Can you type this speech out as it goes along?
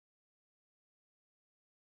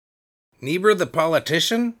Niebuhr the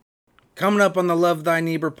politician? Coming up on the Love Thy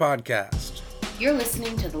Niebuhr podcast. You're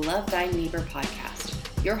listening to the Love Thy Niebuhr podcast,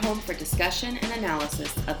 your home for discussion and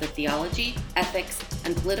analysis of the theology, ethics,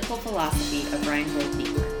 and political philosophy of Reinhold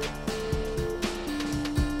Niebuhr.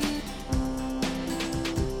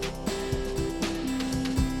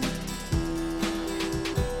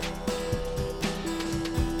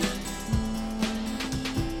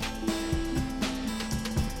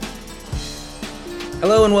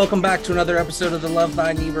 Hello and welcome back to another episode of the Love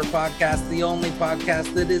Thy Niebuhr podcast, the only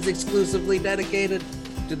podcast that is exclusively dedicated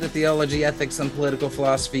to the theology, ethics, and political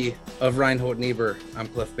philosophy of Reinhold Niebuhr. I'm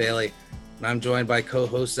Cliff Bailey, and I'm joined by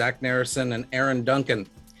co-hosts Zach Narrison and Aaron Duncan.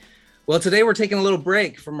 Well, today we're taking a little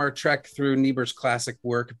break from our trek through Niebuhr's classic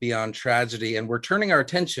work, Beyond Tragedy, and we're turning our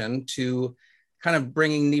attention to kind of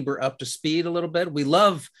bringing Niebuhr up to speed a little bit. We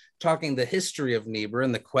love talking the history of Niebuhr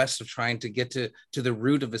and the quest of trying to get to the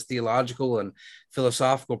root of his theological and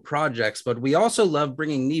philosophical projects, but we also love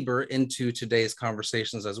bringing Niebuhr into today's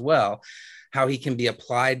conversations as well, how he can be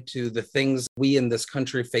applied to the things we in this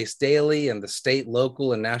country face daily and the state,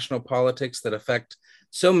 local, and national politics that affect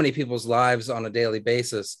so many people's lives on a daily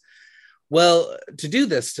basis. Well, to do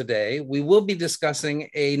this today, we will be discussing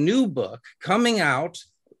a new book coming out,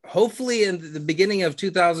 hopefully in the beginning of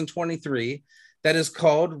 2023, that is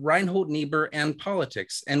called Reinhold Niebuhr and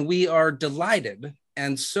Politics. And we are delighted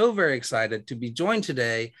and so very excited to be joined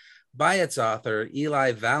today by its author,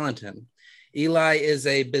 Eli Valentin. Eli is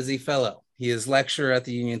a busy fellow. He is lecturer at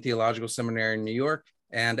the Union Theological Seminary in New York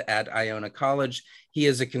and at Iona College. He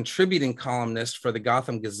is a contributing columnist for the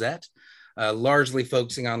Gotham Gazette, largely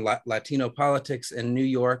focusing on Latino politics in New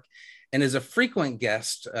York, and is a frequent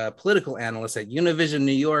guest political analyst at Univision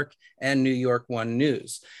New York and New York One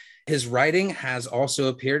News. His writing has also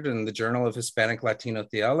appeared in the Journal of Hispanic Latino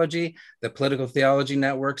Theology, the Political Theology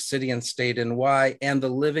Network, City and State NY, and the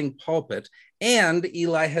Living Pulpit. And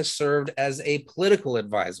Eli has served as a political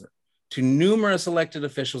advisor to numerous elected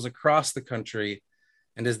officials across the country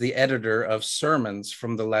and is the editor of sermons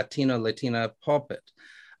from the Latina Pulpit.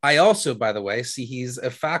 I also, by the way, see he's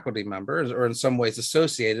a faculty member or in some ways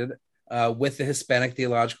associated with the Hispanic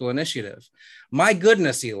Theological Initiative. My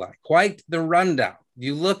goodness, Eli, quite the rundown.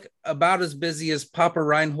 You look about as busy as Papa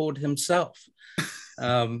Reinhold himself.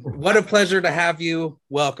 What a pleasure to have you.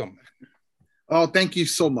 Welcome. Oh, thank you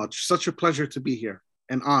so much. Such a pleasure to be here.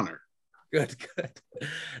 An honor. Good.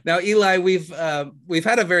 Now, Eli, we've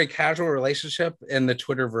had a very casual relationship in the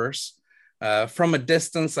Twitterverse. From a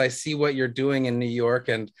distance, I see what you're doing in New York,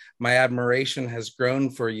 and my admiration has grown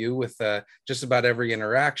for you with just about every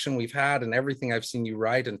interaction we've had and everything I've seen you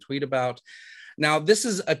write and tweet about. Now, this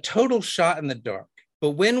is a total shot in the dark,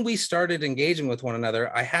 but when we started engaging with one another,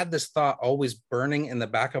 I had this thought always burning in the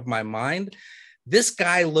back of my mind. This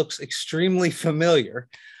guy looks extremely familiar.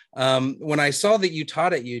 When I saw that you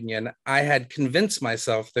taught at Union, I had convinced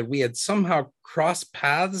myself that we had somehow crossed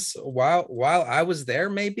paths while I was there,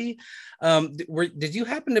 maybe. Did you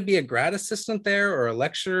happen to be a grad assistant there or a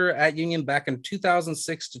lecturer at Union back in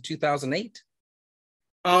 2006 to 2008?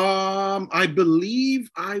 I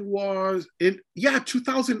believe I was in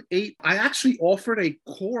 2008. I actually offered a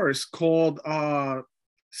course called I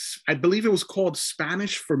believe it was called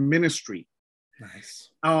Spanish for Ministry. Nice.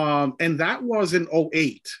 And that was in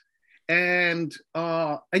 2008. And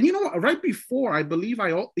you know, right before, I believe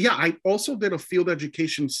I also did a field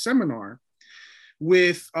education seminar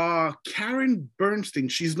with Karen Bernstein.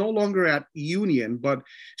 She's no longer at Union, but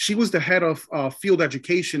she was the head of field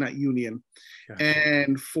education at Union. Gotcha.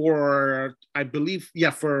 And for, I believe,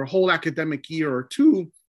 for a whole academic year or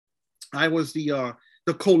two, I was the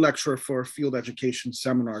co-lecturer for a field education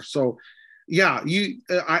seminar. So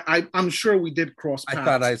I'm sure we did cross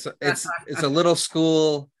paths. It's a little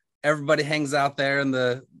school. Everybody hangs out there in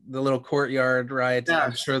the little courtyard, right? Yeah.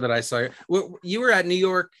 I'm sure that I saw you. You were at New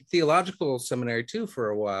York Theological Seminary too for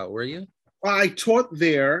a while, were you? I taught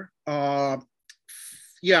there. I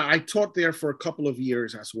taught there for a couple of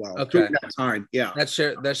years as well. Okay. During that time, yeah. That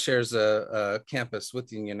shares a campus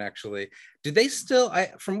with Union, actually. Do they still?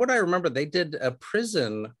 From what I remember, they did a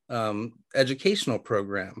prison educational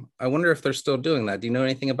program. I wonder if they're still doing that. Do you know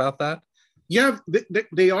anything about that? Yeah,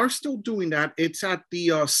 they are still doing that. It's at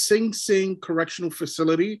the Sing Sing Correctional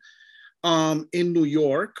Facility in New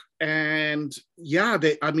York, and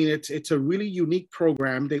it's a really unique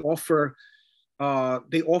program. They offer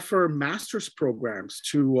master's programs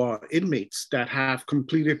to inmates that have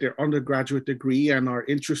completed their undergraduate degree and are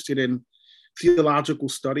interested in theological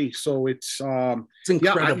study. So it's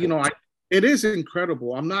incredible. It is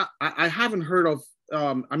incredible. I haven't heard of.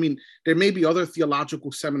 There may be other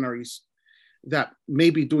theological seminaries that may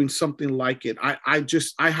be doing something like it. I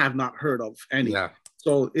have not heard of any. Yeah.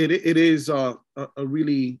 So it is a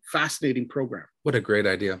really fascinating program. What a great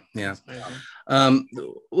idea. Yeah.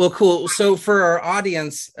 Well, cool. So for our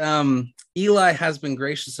audience, Eli has been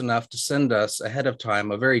gracious enough to send us ahead of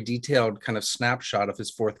time a very detailed kind of snapshot of his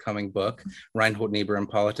forthcoming book, Reinhold Niebuhr and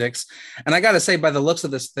Politics. And I got to say, by the looks of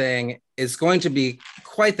this thing, it's going to be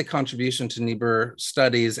quite the contribution to Niebuhr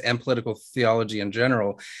studies and political theology in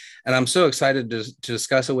general. And I'm so excited to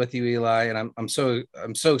discuss it with you, Eli. And I'm so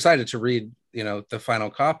excited to read, the final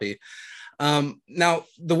copy. Now,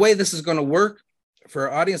 the way this is going to work for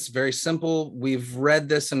our audience is very simple. We've read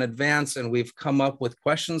this in advance and we've come up with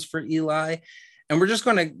questions for Eli. And we're just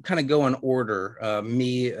going to kind of go in order,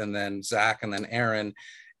 me and then Zach and then Aaron.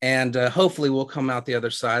 And hopefully we'll come out the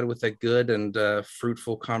other side with a good and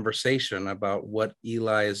fruitful conversation about what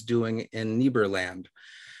Eli is doing in Niebuhr land.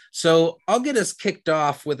 So I'll get us kicked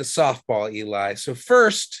off with a softball, Eli. So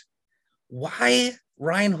first, why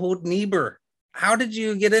Reinhold Niebuhr? How did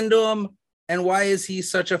you get into him? And why is he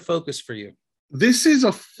such a focus for you? This is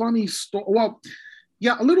a funny story. Well,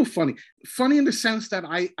 yeah, a little funny. Funny in the sense that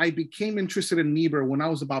I became interested in Niebuhr when I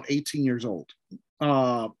was about 18 years old.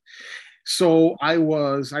 So I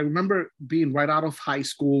remember being right out of high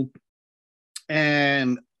school,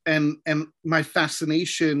 and my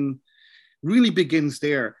fascination really begins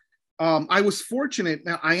there. I was fortunate.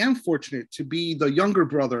 Now I am fortunate to be the younger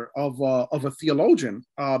brother of a theologian,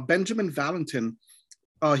 Benjamin Valentin.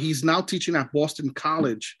 He's now teaching at Boston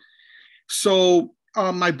College. So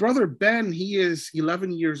my brother Ben, he is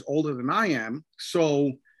 11 years older than I am.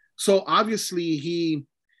 So obviously he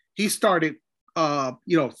started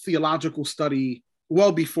theological study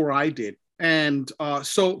well before I did, and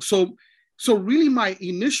so really my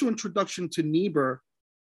initial introduction to Niebuhr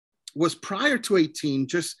was prior to 18.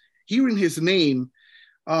 Just hearing his name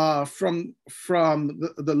from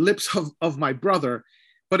the lips of my brother,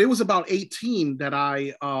 but it was about 18 that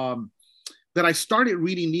I started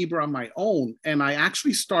reading Niebuhr on my own, and I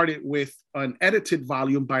actually started with an edited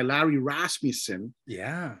volume by Larry Rasmussen,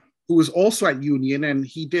 who was also at Union, and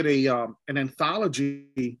he did an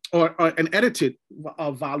anthology or an edited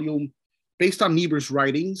volume based on Niebuhr's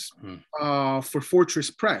writings for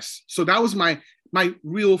Fortress Press. So that was my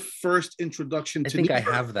real first introduction to Niebuhr. I think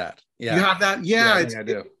I have that. Yeah. You have that? Yeah, I think I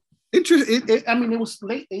do. Interesting. It was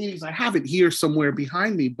late 80s. I have it here somewhere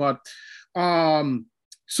behind me, but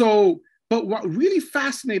but what really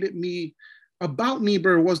fascinated me about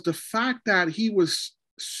Niebuhr was the fact that he was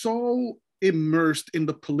so immersed in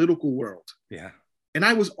the political world. Yeah. And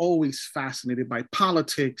I was always fascinated by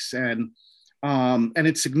politics and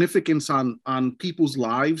its significance on people's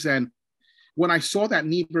lives. And when I saw that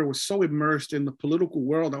Niebuhr was so immersed in the political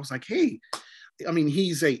world, I was like, hey,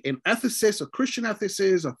 he's an ethicist, a Christian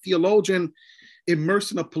ethicist, a theologian,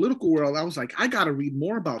 immersed in a political world. I was like, I got to read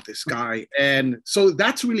more about this guy. And so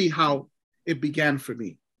that's really how it began for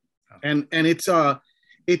me. And it's a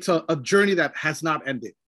journey that has not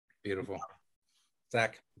ended. Beautiful.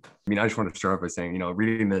 Zach? I just want to start off by saying,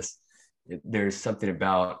 reading this, there's something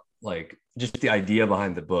about like just the idea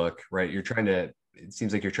behind the book, right? It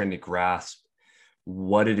seems like you're trying to grasp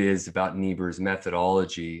what it is about Niebuhr's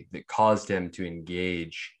methodology that caused him to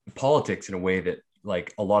engage politics in a way that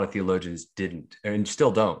like a lot of theologians didn't and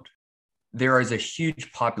still don't. There is a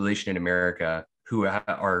huge population in America who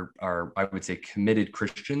are I would say committed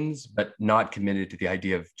Christians, but not committed to the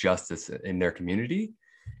idea of justice in their community.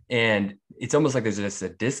 And it's almost like there's just a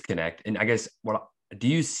disconnect. And I guess what do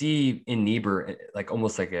you see in Niebuhr, like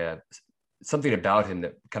almost like something about him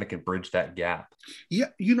that kind of can bridge that gap? Yeah,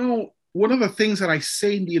 one of the things that I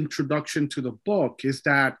say in the introduction to the book is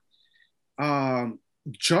that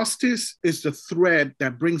justice is the thread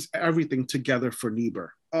that brings everything together for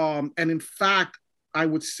Niebuhr. And in fact, I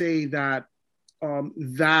would say that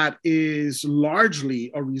that is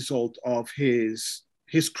largely a result of his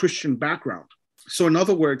Christian background. So in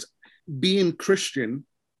other words, being Christian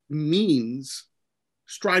means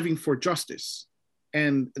striving for justice.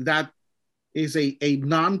 And that is a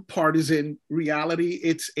nonpartisan reality.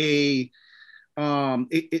 It's it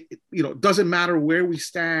doesn't matter where we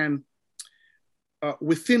stand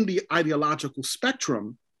within the ideological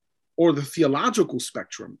spectrum or the theological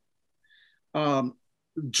spectrum.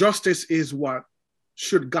 Justice is what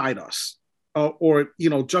should guide us,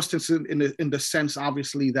 justice in the sense,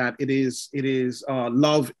 obviously, that it is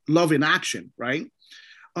love in action, right?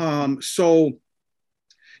 So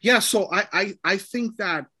I think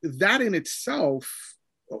that in itself,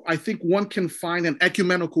 I think one can find an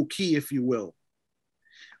ecumenical key, if you will,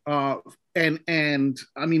 and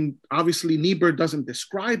I mean, obviously Niebuhr doesn't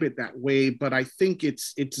describe it that way, but I think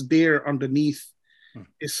it's there underneath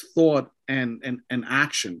his thought and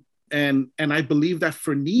action. And I believe that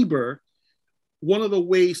for Niebuhr, one of the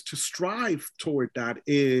ways to strive toward that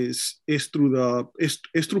is through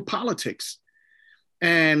politics.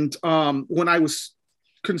 And when I was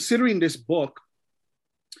considering this book,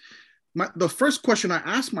 the first question I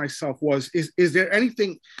asked myself was, is there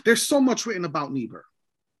anything, there's so much written about Niebuhr,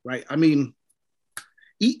 right? I mean,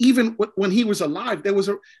 even when he was alive, there was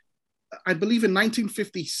I believe in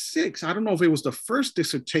 1956, I don't know if it was the first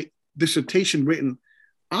dissertation written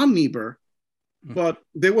on Niebuhr, but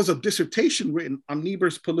there was a dissertation written on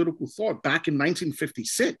Niebuhr's political thought back in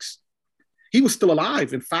 1956. He was still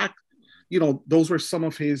alive. In fact, those were some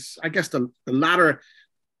of his, I guess, the latter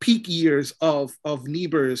peak years of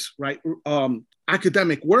Niebuhr's, right,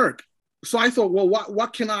 academic work. So I thought, well,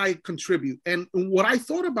 what can I contribute? And what I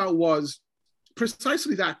thought about was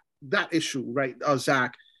precisely that issue, right,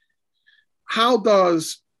 Zach? How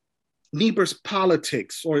does Niebuhr's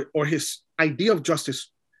politics or his idea of justice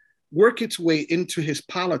work its way into his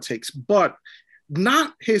politics, but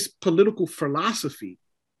not his political philosophy,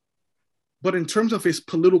 but in terms of his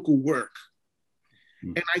political work?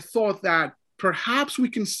 And I thought that perhaps we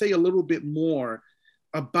can say a little bit more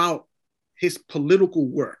about his political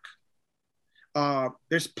work.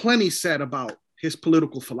 There's plenty said about his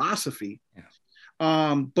political philosophy,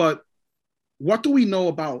 but what do we know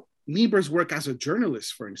about Niebuhr's work as a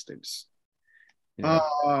journalist, for instance?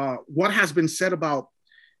 What has been said about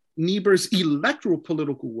Niebuhr's electoral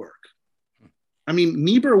political work? I mean,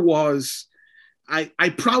 Niebuhr was,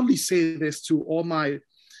 I proudly say this to all my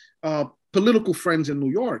political friends in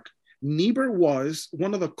New York, Niebuhr was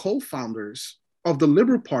one of the co-founders of the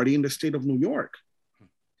Liberal Party in the state of New York.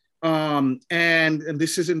 And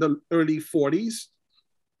this is in the early 40s,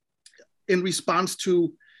 in response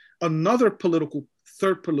to another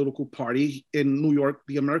third political party in New York,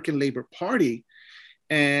 the American Labor Party.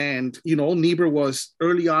 And, Niebuhr was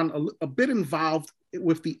early on a bit involved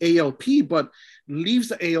with the ALP, but leaves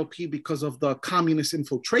the ALP because of the communist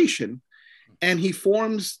infiltration. And he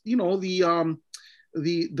forms, the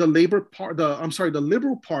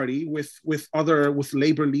Liberal Party with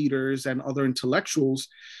labor leaders and other intellectuals.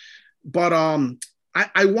 But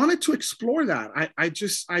I wanted to explore that. I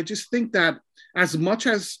just think that as much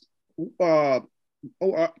as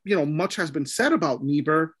much has been said about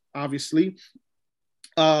Niebuhr, obviously,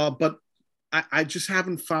 but I just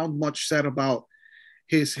haven't found much said about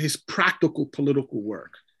his practical political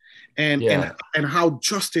work and how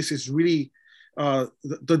justice is really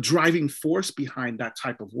the driving force behind that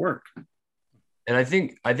type of work. And I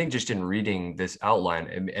think just in reading this outline,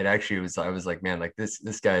 it actually I was like, man, like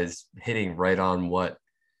this guy is hitting right on what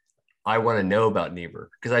I want to know about Niebuhr.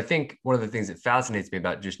 Because I think one of the things that fascinates me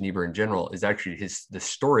about just Niebuhr in general is actually the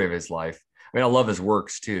story of his life. I mean, I love his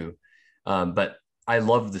works too, but I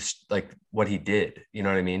love this, like what he did, you know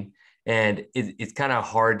what I mean? And it's kind of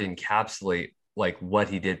hard to encapsulate like what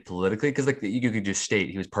he did politically, because like you could just state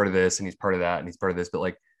he was part of this and he's part of that and he's part of this, but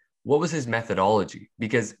like what was his methodology?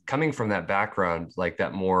 Because coming from that background, like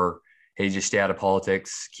that more, hey, just stay out of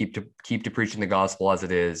politics, keep to preaching the gospel as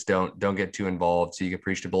it is, don't get too involved so you can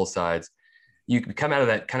preach to both sides. You come out of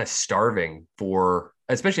that kind of starving for,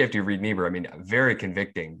 especially after you read Niebuhr, I mean, very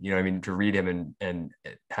convicting, you know what I mean, to read him and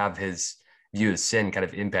have his view of sin kind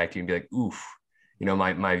of impact you and be like, oof,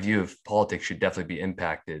 my view of politics should definitely be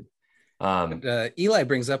impacted. Eli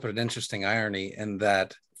brings up an interesting irony in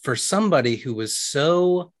that for somebody who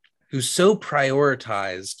so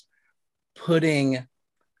prioritized putting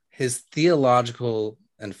his theological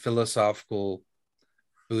and philosophical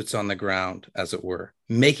boots on the ground, as it were,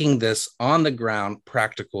 making this on the ground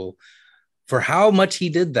practical, for how much he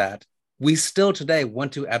did that, we still today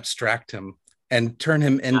want to abstract him and turn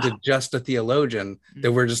him into just a theologian,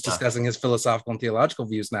 that we're just discussing his philosophical and theological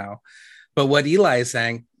views now. But what Eli is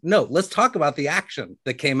saying, no, let's talk about the action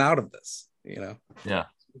that came out of this, Yeah.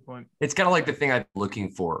 It's kind of like the thing I'm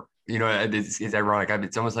looking for, it's ironic.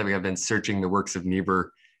 It's almost like I've been searching the works of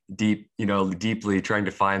Niebuhr deeply trying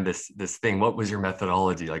to find this thing. What was your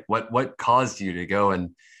methodology? Like what caused you to go?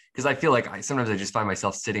 And because I feel like sometimes I just find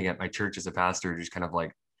myself sitting at my church as a pastor, just kind of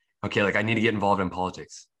like, okay, like I need to get involved in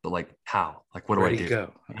politics, but like how? Like what do I do?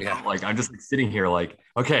 Go? Yeah. Like I'm just like sitting here like,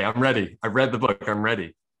 okay, I'm ready. I read the book. I'm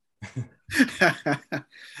ready.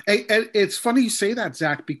 And it's funny you say that,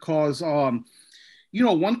 Zach, because one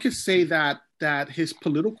could say that his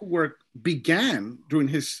political work began during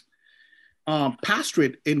his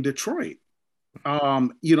pastorate in Detroit.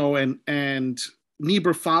 And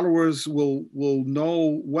Niebuhr followers will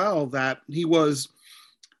know well that he was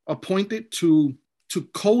appointed to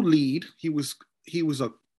co-lead. He was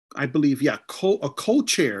a, I believe, a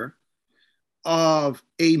co-chair of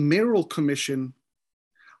a mayoral commission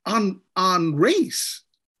on race.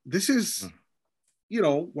 This is,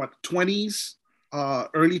 20s,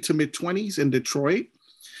 early to mid 20s in Detroit.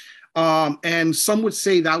 And some would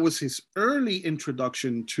say that was his early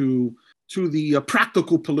introduction to the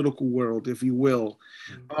practical political world, if you will.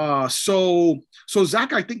 So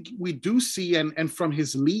Zach, I think we do see, and from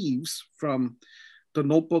his leaves, from the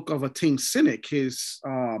Notebook of a Tame Cynic,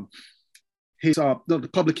 the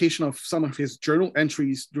publication of some of his journal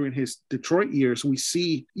entries during his Detroit years, we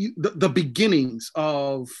see the beginnings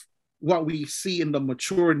of what we see in the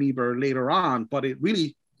mature Niebuhr later on, but it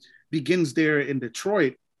really begins there in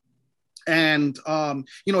Detroit. And,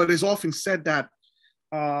 it is often said that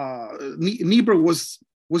Niebuhr was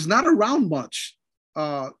not around much.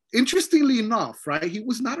 Interestingly enough, right? He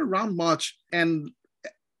was not around much and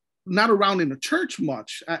not around in the church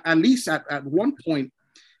much, at least at one point.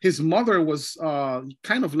 His mother was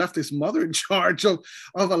kind of left his mother in charge of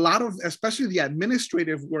a lot of, especially the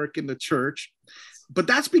administrative work in the church. But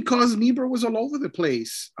that's because Niebuhr was all over the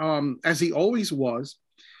place, as he always was.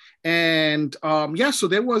 And so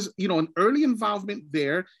there was, an early involvement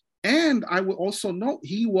there. And I will also note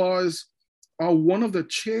he was one of the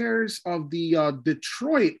chairs of the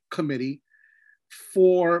Detroit committee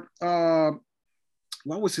for,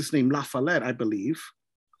 what was his name? La Follette, I believe.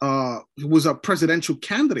 He was a presidential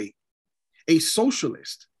candidate, a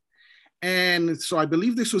socialist. And so I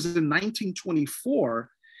believe this was in 1924.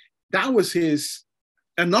 That was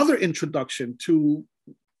another introduction to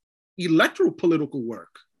electoral political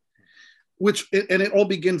work, and it all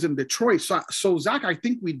begins in Detroit. So Zach, I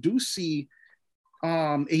think we do see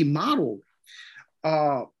a model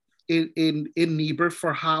in Niebuhr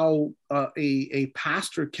for how a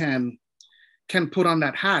pastor can put on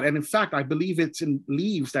that hat. And in fact, I believe it's in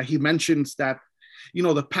Leaves that he mentions that,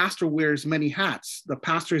 the pastor wears many hats. The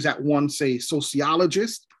pastor is at once a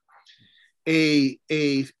sociologist, a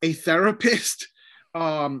therapist,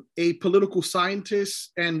 a political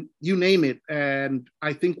scientist, and you name it. And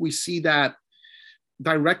I think we see that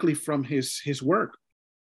directly from his work.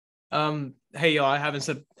 Hey, y'all, I haven't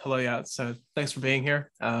said hello yet, so thanks for being here.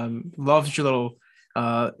 Loved your little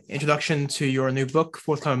introduction to your new book,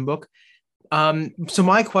 forthcoming book. So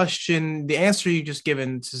my question, the answer you just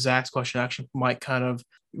given to Zach's question actually might kind of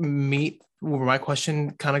meet where my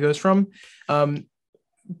question kind of goes from.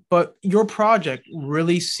 But your project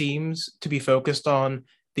really seems to be focused on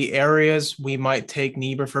the areas we might take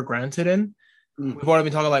Niebuhr for granted in. We've already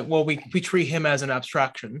been talking we treat him as an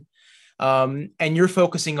abstraction. And you're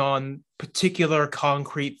focusing on particular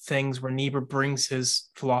concrete things where Niebuhr brings his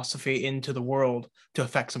philosophy into the world to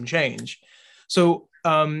affect some change. So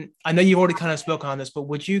I know you've already kind of spoken on this, but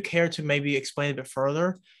would you care to maybe explain a bit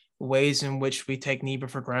further ways in which we take Niebuhr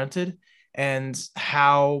for granted and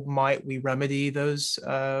how might we remedy those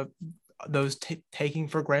taking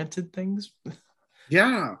for granted things?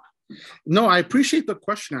 Yeah. No, I appreciate the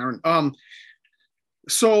question, Aaron.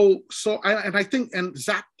 So I think, and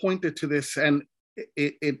Zach pointed to this, and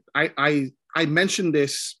I mentioned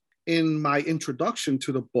this in my introduction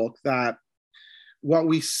to the book, that what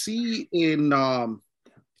we see in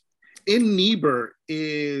Niebuhr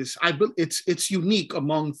is, it's unique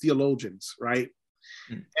among theologians, right?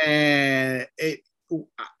 And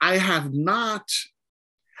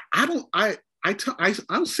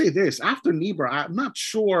I'll say this, after Niebuhr, I'm not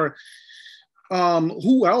sure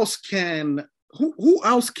who else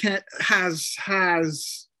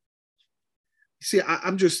has. See,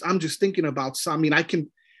 I'm just thinking about some.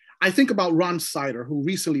 I think about Ron Sider, who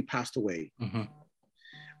recently passed away. Mm-hmm.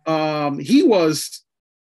 He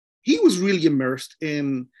was really immersed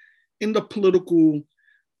in the political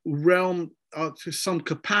realm to some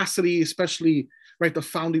capacity, especially the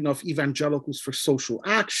founding of Evangelicals for Social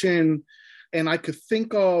Action. And I could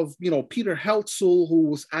think of, Peter Heltzel, who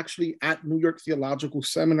was actually at New York Theological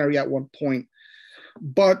Seminary at one point.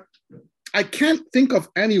 But I can't think of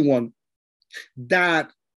anyone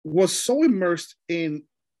that was so immersed in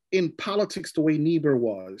politics the way Niebuhr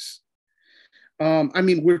was.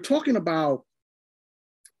 We're talking about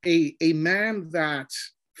a man that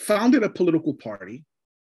founded a political party,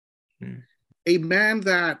 a man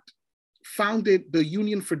that founded the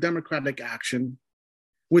Union for Democratic Action,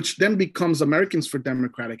 which then becomes Americans for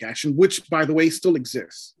Democratic Action, which, by the way, still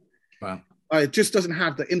exists. Wow. It just doesn't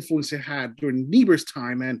have the influence it had during Niebuhr's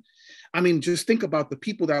time. And just think about the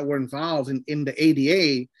people that were involved in the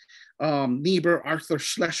ADA, Niebuhr, Arthur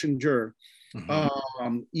Schlesinger,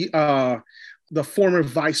 mm-hmm. The former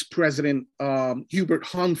vice president, Hubert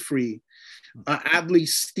Humphrey, Adlai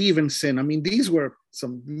Stevenson. I mean, these were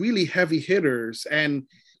some really heavy hitters. And,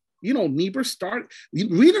 you know, Niebuhr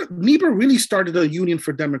really started a Union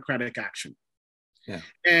for Democratic Action. Yeah.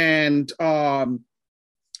 And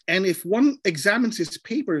if one examines his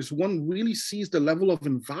papers, one really sees the level of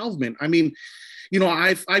involvement. I mean, you know,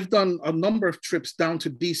 I've done a number of trips down to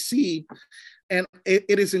DC, and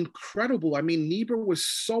it is incredible. I mean, Niebuhr was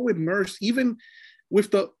so immersed, even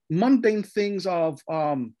with the mundane things of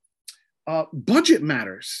budget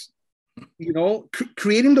matters, you know,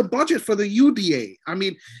 creating the budget for the UDA. I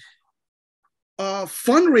mean,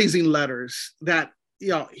 fundraising letters that, you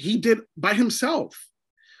know, he did by himself.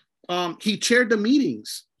 He chaired the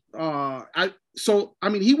meetings. I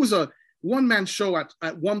mean, he was a one-man show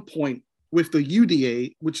at one point with the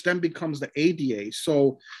UDA, which then becomes the ADA.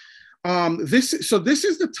 So this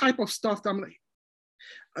is the type of stuff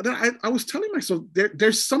that I was telling myself,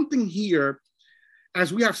 there's something here,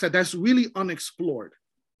 as we have said, that's really unexplored.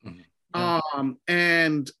 Mm-hmm.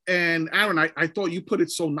 And Aaron, I thought you put it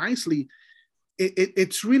so nicely.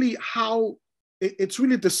 It's really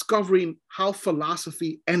discovering how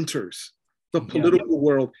philosophy enters the political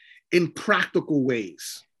world in practical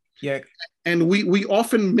ways. Yeah. And we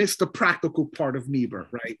often miss the practical part of Niebuhr,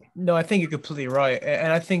 right? No, I think you're completely right.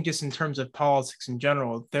 And I think just in terms of politics in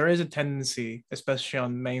general, there is a tendency, especially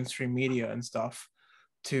on mainstream media and stuff,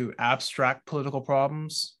 to abstract political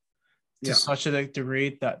problems to such a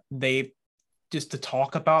degree that they just to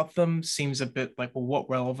talk about them seems a bit like, well, what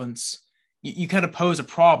relevance? You kind of pose a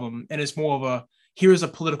problem, and it's more of a, here's a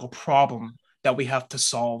political problem that we have to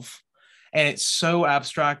solve. And it's so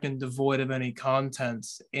abstract and devoid of any content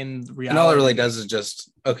in reality. And all it really does is just,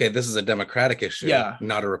 okay, this is a Democratic issue,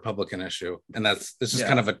 not a Republican issue. And it's just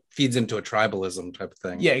kind of feeds into a tribalism type of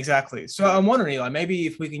thing. Yeah, exactly. So I'm wondering, Eli, maybe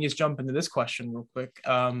if we can just jump into this question real quick.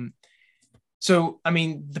 So, I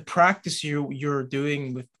mean, the practice you're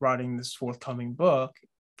doing with writing this forthcoming book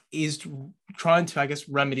is trying to, I guess,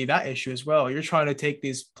 remedy that issue as well. You're trying to take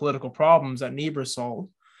these political problems that Niebuhr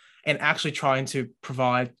solved and actually trying to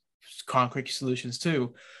provide concrete solutions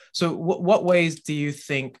too. So what ways do you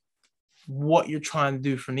think what you're trying to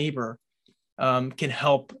do for Niebuhr can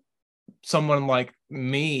help someone like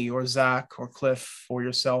me or Zach or Cliff or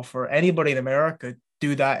yourself or anybody in America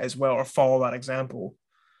do that as well, or follow that example?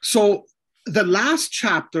 So the last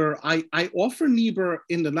chapter, I offer Niebuhr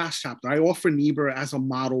in the last chapter, I offer Niebuhr as a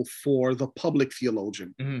model for the public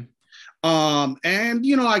theologian. Mm-hmm. And,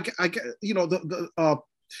 you know,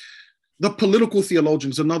 the political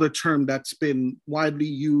theologian is another term that's been widely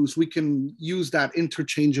used. We can use that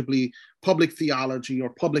interchangeably, public theology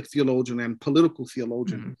or public theologian and political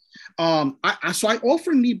theologian. Mm-hmm. So I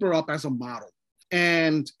offer Niebuhr up as a model.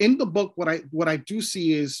 And in the book, what I do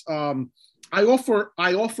see is I offer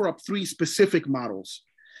up three specific models.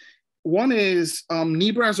 One is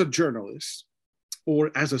Niebuhr as a journalist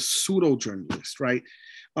or as a pseudo-journalist, right?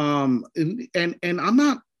 And I'm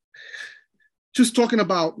not just talking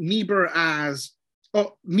about Niebuhr as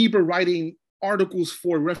Niebuhr writing articles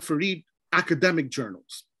for refereed academic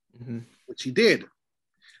journals, mm-hmm. which he did.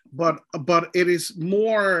 But it is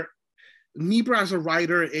more Niebuhr as a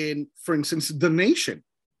writer in, for instance, The Nation,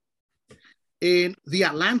 in The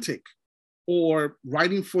Atlantic, or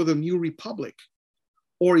writing for the New Republic,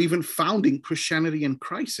 or even founding Christianity in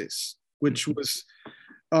Crisis, which mm-hmm. was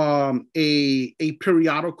a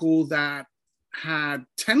periodical that had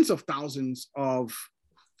tens of thousands of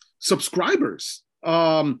subscribers.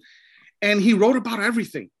 And he wrote about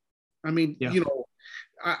everything. I mean, you know,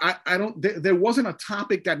 there wasn't a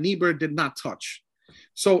topic that Niebuhr did not touch.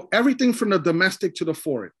 So everything from the domestic to the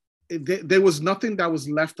foreign, there was nothing that was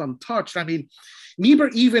left untouched. I mean, Niebuhr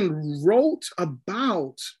even wrote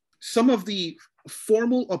about some of the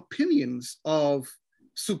formal opinions of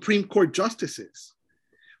Supreme Court justices.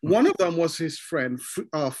 One of them was his friend,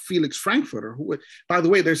 Felix Frankfurter, who, by the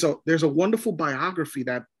way, there's a wonderful biography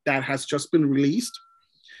that has just been released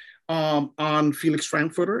on Felix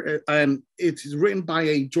Frankfurter, and it's written by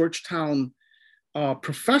a Georgetown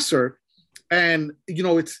professor. And, you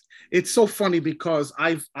know, it's so funny because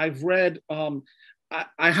I've read,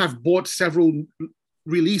 I have bought several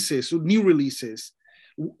releases, new releases.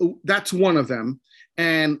 That's one of them.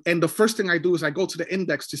 And the first thing I do is I go to the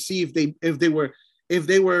index to see if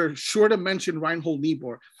they were sure to mention Reinhold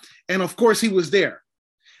Niebuhr. And of course he was there.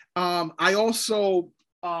 I also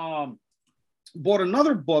bought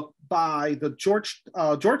another book by the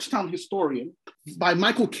Georgetown historian, by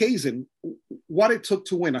Michael Kazin, What It Took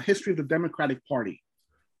to Win, A History of the Democratic Party.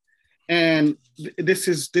 And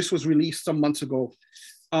this was released some months ago.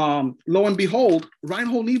 Lo and behold,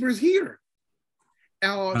 Reinhold Niebuhr is here.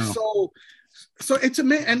 So it's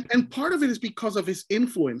and part of it is because of his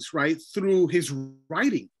influence, right, through his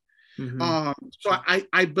writing. Mm-hmm. So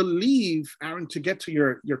I believe, Aaron, to get to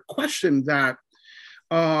your question, that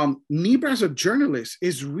Niebuhr as a journalist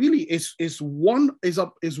is really one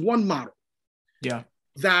model. Yeah.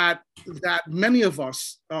 That many of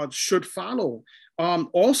us should follow.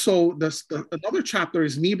 Also, another chapter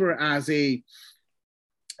is Niebuhr as a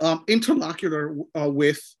interlocutor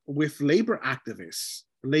with labor activists,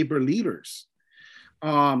 labor leaders.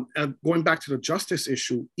 Going back to the justice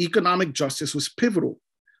issue, economic justice was pivotal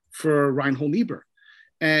for Reinhold Niebuhr.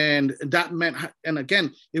 And that meant, and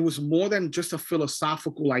again, it was more than just a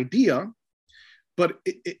philosophical idea, but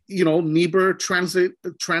Niebuhr translated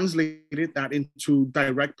that into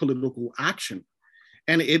direct political action.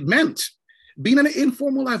 And it meant being an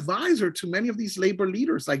informal advisor to many of these labor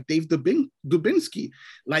leaders, like Dave Dubinsky,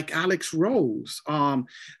 like Alex Rose,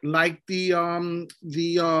 like the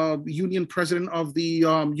union president of the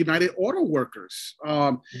United Auto Workers.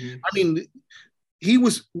 I mean, he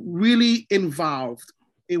was really involved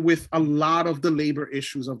with a lot of the labor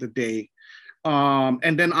issues of the day.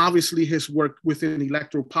 And then obviously his work within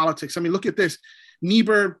electoral politics. I mean, look at this.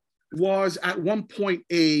 Niebuhr was at one point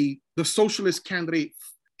the socialist candidate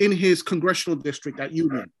in his congressional district at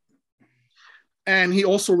Union. And he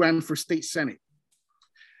also ran for state senate.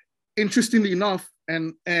 Interestingly enough,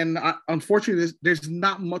 and unfortunately, there's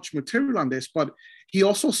not much material on this, but he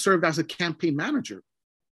also served as a campaign manager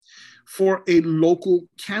for a local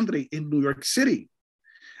candidate in New York City.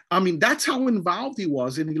 I mean, that's how involved he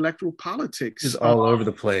was in electoral politics. He's all over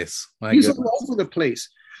the place. He's all over the place.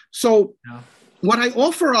 So what I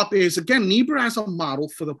offer up is, again, Niebuhr as a model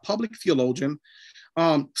for the public theologian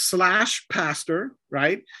 / pastor,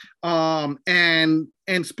 right? And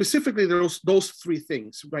specifically those three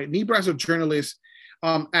things, right? Niebuhr as a journalist,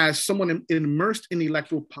 as someone immersed in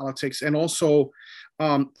electoral politics, and also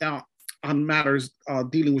on matters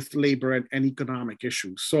dealing with labor and economic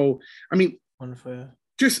issues. So, I mean, wonderful. Yeah.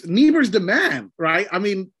 Just Niebuhr's the man, right? I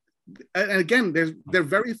mean, and again, there are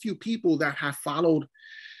very few people that have followed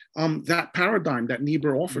that paradigm that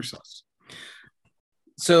Niebuhr offers us.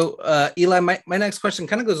 So, Eli, my next question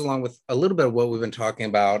kind of goes along with a little bit of what we've been talking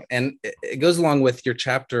about, and it goes along with your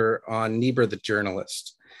chapter on Niebuhr the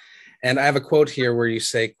journalist. And I have a quote here where you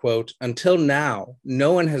say, quote, "Until now,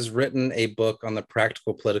 no one has written a book on the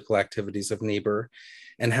practical political activities of Niebuhr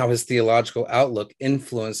and how his theological outlook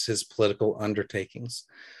influenced his political undertakings."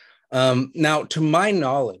 Now, to my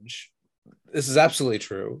knowledge, this is absolutely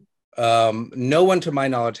true. No one, to my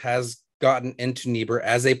knowledge, has gotten into Niebuhr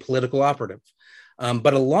as a political operative.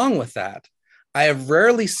 But along with that, I have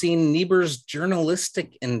rarely seen Niebuhr's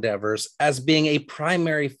journalistic endeavors as being a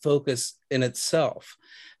primary focus in itself.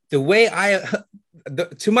 To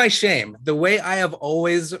my shame, the way I have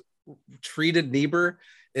always treated Niebuhr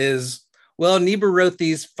is, well, Niebuhr wrote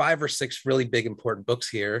these 5 or 6 really big, important books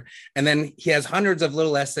here. And then he has hundreds of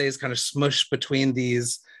little essays kind of smushed between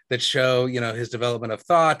these that show, his development of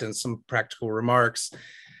thought and some practical remarks.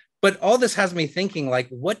 But all this has me thinking, like,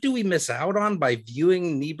 what do we miss out on by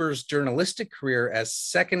viewing Niebuhr's journalistic career as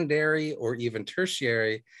secondary or even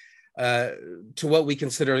tertiary to what we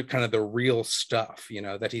consider kind of the real stuff,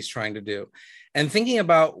 that he's trying to do? And thinking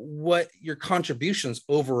about what your contributions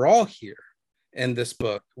overall here in this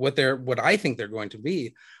book, what I think they're going to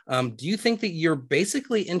be, do you think that you're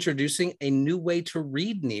basically introducing a new way to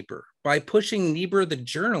read Niebuhr by pushing Niebuhr the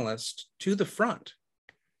journalist to the front?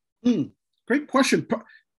 Great question.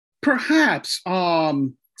 Perhaps,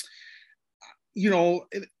 I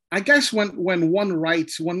guess when one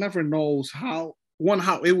writes, one never knows how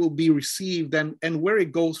it will be received and where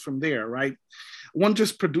it goes from there, right? One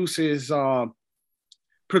just produces the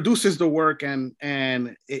work, and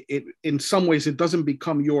it in some ways it doesn't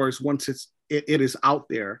become yours once it is out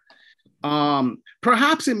there.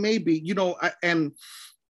 Perhaps it may be, and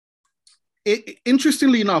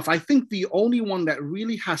interestingly enough, I think the only one that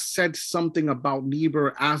really has said something about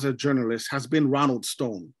Niebuhr as a journalist has been Ronald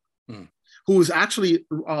Stone, who is actually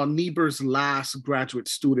Niebuhr's last graduate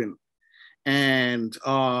student, and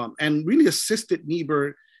really assisted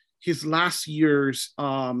Niebuhr his last years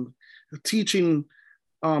teaching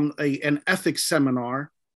an ethics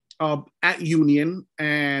seminar at Union.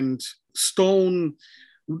 And Stone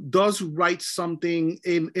does write something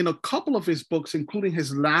in a couple of his books, including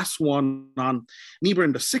his last one on Niebuhr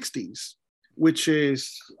in the 60s, which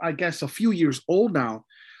is, I guess, a few years old now.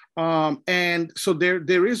 And so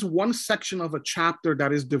there is one section of a chapter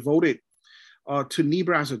that is devoted to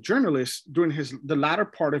Niebuhr as a journalist during the latter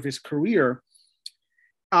part of his career.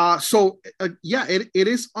 It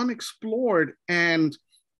is unexplored. And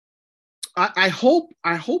I hope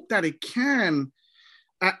that it can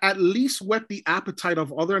at least whet the appetite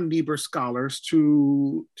of other Niebuhr scholars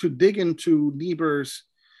to dig into Niebuhr's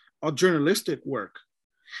journalistic work.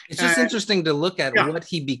 It's just interesting to look at what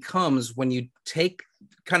he becomes when you take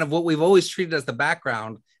kind of what we've always treated as the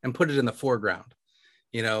background and put it in the foreground,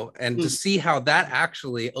 and to see how that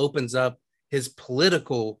actually opens up his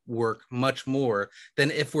political work much more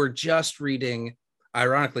than if we're just reading,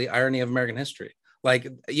 ironically, Irony of American History. Like,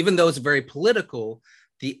 even though it's very political,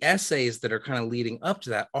 the essays that are kind of leading up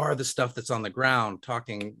to that are the stuff that's on the ground,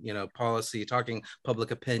 talking, policy, talking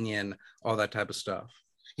public opinion, all that type of stuff.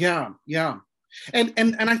 Yeah.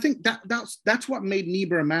 And I think that's what made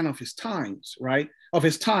Niebuhr a man of his times, right? Of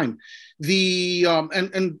his time.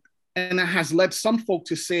 And it has led some folk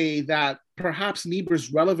to say that perhaps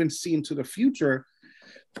Niebuhr's relevancy into the future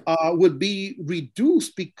would be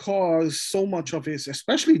reduced because so much of his,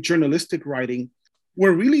 especially journalistic writing,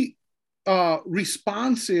 were really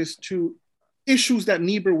responses to issues that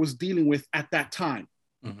Niebuhr was dealing with at that time.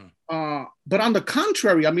 Mm-hmm. But on the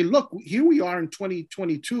contrary, I mean, look, here we are in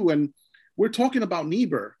 2022, and we're talking about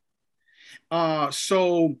Niebuhr.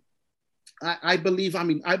 So I believe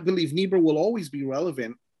Niebuhr will always be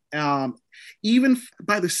relevant, even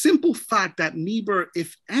by the simple fact that Niebuhr,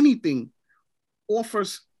 if anything,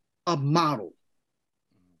 offers a model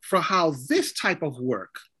for how this type of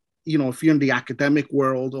work, if you're in the academic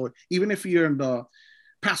world, or even if you're in the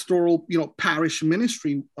pastoral, parish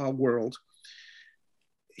ministry world,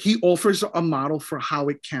 he offers a model for how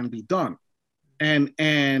it can be done. And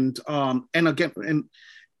again,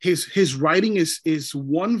 his writing is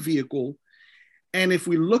one vehicle. And if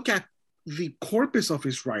we look at the corpus of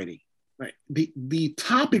his writing, right, the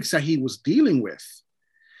topics that he was dealing with,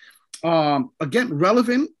 again,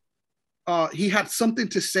 relevant. He had something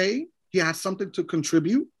to say. He had something to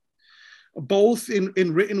contribute, both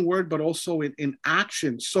in written word, but also in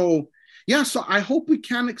action. So I hope we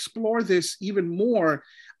can explore this even more.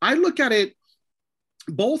 I look at it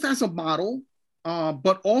both as a model,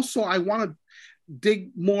 but also I want to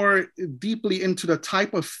dig more deeply into the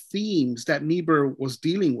type of themes that Niebuhr was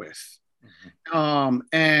dealing with. Mm-hmm.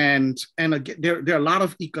 And again, there are a lot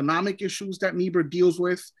of economic issues that Niebuhr deals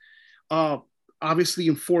with, obviously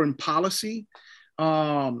in foreign policy.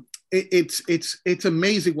 It's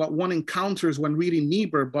amazing what one encounters when reading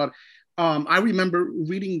Niebuhr, but I remember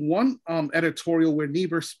reading one editorial where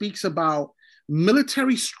Niebuhr speaks about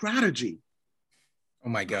military strategy. Oh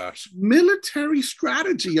my gosh. Military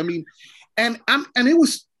strategy. I mean, and it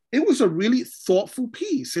was a really thoughtful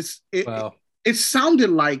piece. It sounded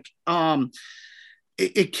like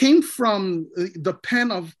it came from the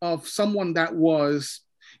pen of someone that was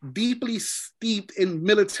deeply steeped in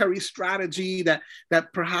military strategy, that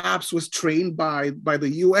perhaps was trained by the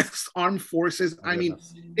U.S. Armed Forces. I mean,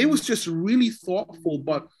 it was just really thoughtful.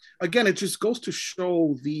 But again, it just goes to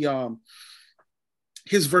show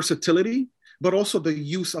his versatility, but also the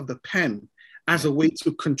use of the pen as a way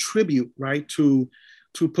to contribute, right, to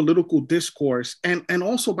political discourse and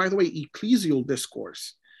also, by the way, ecclesial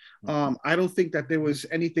discourse. I don't think that there was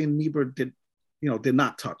anything Niebuhr did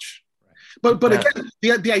not touch. But again,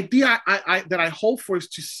 the idea that I hope for is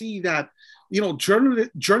to see that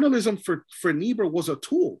journalism for Niebuhr was a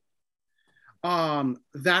tool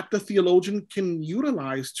that the theologian can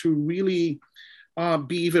utilize to really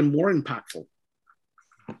be even more impactful.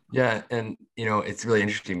 Yeah, and it's really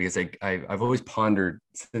interesting because I've always pondered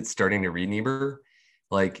since starting to read Niebuhr,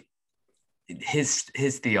 like his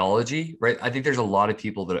theology, right? I think there's a lot of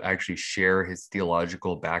people that actually share his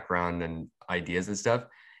theological background and ideas and stuff.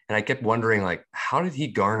 And I kept wondering, like, how did he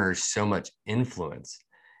garner so much influence?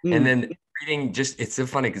 And then reading, it's so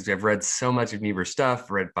funny because I've read so much of Niebuhr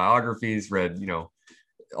stuff, read biographies, read,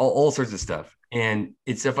 all sorts of stuff. And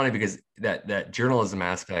it's so funny because that journalism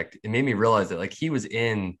aspect, it made me realize that, like, he was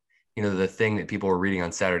in, the thing that people were reading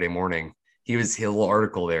on Saturday morning. He had a little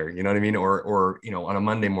article there, you know what I mean? Or on a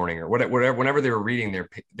Monday morning or whatever, whenever they were reading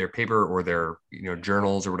their paper or their,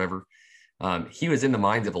 journals or whatever. He was in the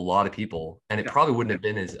minds of a lot of people, and it probably wouldn't have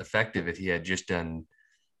been as effective if he had just done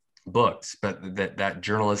books, but that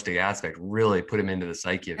journalistic aspect really put him into the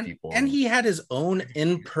psyche of people. And he had his own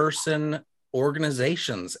in-person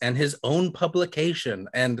organizations and his own publication.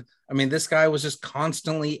 And I mean, this guy was just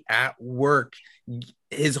constantly at work,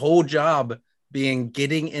 his whole job being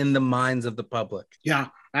getting in the minds of the public. Yeah,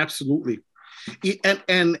 absolutely.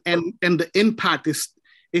 And the impact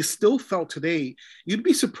is still felt today. You'd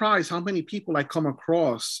be surprised how many people I come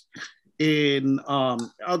across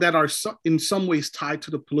that are in some ways tied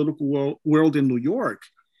to the political world in New York.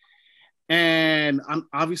 And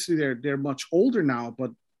obviously they're much older now,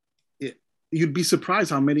 but you'd be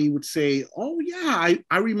surprised how many would say, "Oh yeah,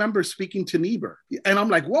 I remember speaking to Niebuhr," and I'm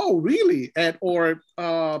like, "Whoa, really?" And or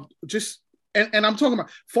just and I'm talking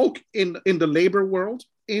about folk in the labor world,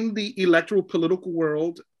 in the electoral political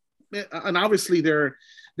world, and obviously they're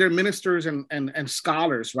ministers and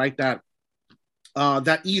scholars, right? That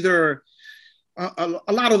either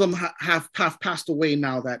a lot of them have passed away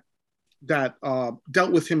now that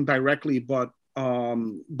dealt with him directly, but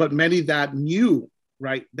many that knew,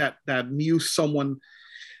 right, that knew someone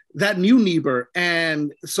that knew Niebuhr.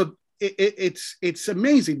 And so it's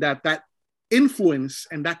amazing that influence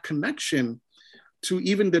and that connection to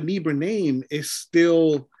even the Niebuhr name is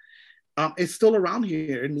still it's still around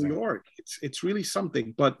here in New York. It's really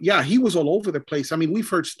something. But yeah, he was all over the place. I mean, we've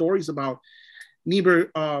heard stories about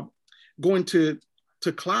Niebuhr going to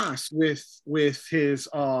class with his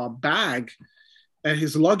bag and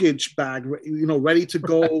his luggage bag, ready to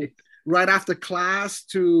go right after class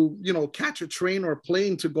to, catch a train or a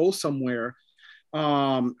plane to go somewhere,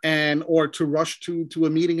 or to rush to a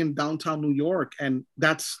meeting in downtown New York. And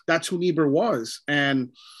that's who Niebuhr was.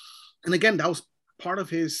 And again, that was part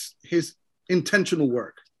of his intentional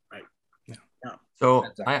work, right? Yeah. So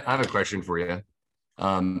I have a question for you,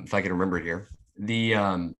 if I can remember here.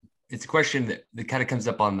 It's a question that kind of comes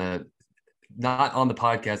up not on the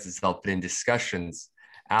podcast itself, but in discussions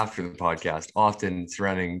after the podcast, often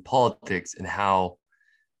surrounding politics and how,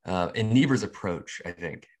 in Niebuhr's approach, I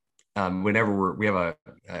think, whenever we have a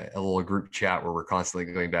little group chat where we're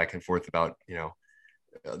constantly going back and forth about,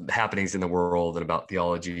 happenings in the world and about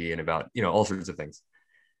theology and about, all sorts of things.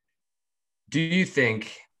 Do you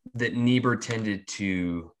think that Niebuhr tended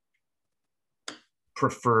to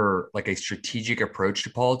prefer like a strategic approach to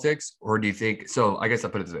politics, or do you think, so I guess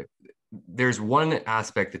I'll put it this way, there's one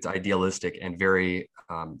aspect that's idealistic and very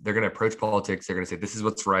they're going to approach politics, they're going to say this is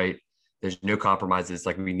what's right, there's no compromises,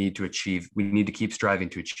 like we need to keep striving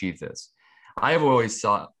to achieve this. I've always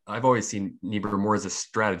seen Niebuhr more as a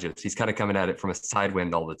strategist. He's kind of coming at it from a side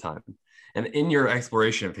wind all the time. And in your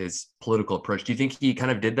exploration of his political approach, do you think he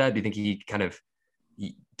kind of did that? Do you think he kind of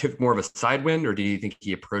took more of a side wind, or do you think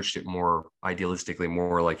he approached it more idealistically,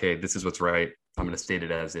 more like, hey, this is what's right, I'm going to state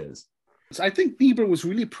it as is? So I think Niebuhr was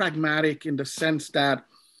really pragmatic in the sense that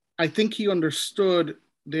I think he understood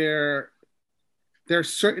there are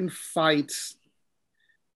certain fights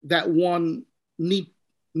that one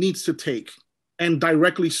needs to take, and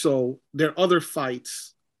directly so. There are other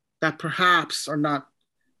fights that perhaps are not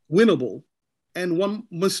winnable, and one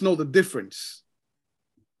must know the difference.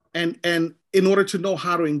 And in order to know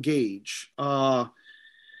how to engage. So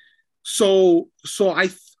I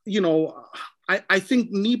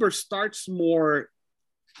think Niebuhr starts more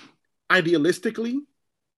idealistically,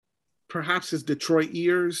 perhaps his Detroit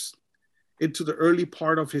years into the early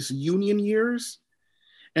part of his Union years.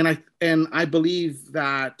 And I believe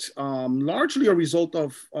that largely a result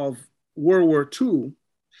of World War II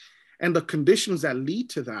and the conditions that lead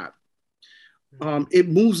to that, it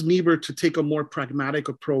moves Niebuhr to take a more pragmatic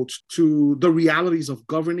approach to the realities of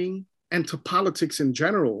governing and to politics in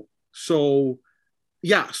general. So,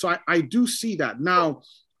 yeah, so I do see that. Now,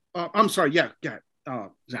 I'm sorry, yeah. Zach.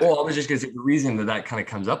 Well, I was just going to say, the reason that kind of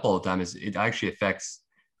comes up all the time is it actually affects,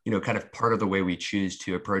 kind of part of the way we choose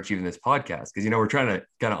to approach even this podcast. Because, we're trying to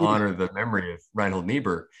kind of honor the memory of Reinhold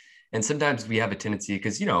Niebuhr. And sometimes we have a tendency,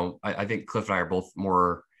 because, I think Cliff and I are both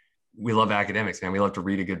more, we love academics, man. We love to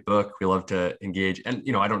read a good book. We love to engage. And,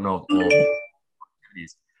 I don't know all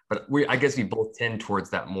activities, but I guess we both tend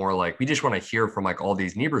towards that more, like, we just want to hear from like all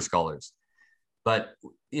these Niebuhr scholars. But,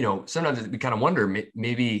 sometimes we kind of wonder,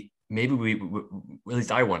 maybe we, at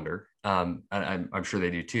least I wonder, I'm sure they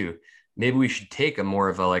do too. Maybe we should take a more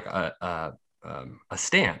of a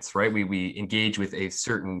stance, right? We engage with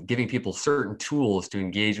giving people certain tools to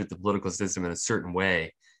engage with the political system in a certain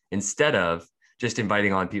way, instead of just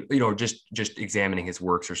inviting on people, just examining his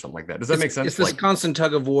works or something like that. Does that make sense? It's this constant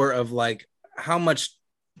tug of war of like, how much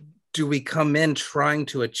do we come in trying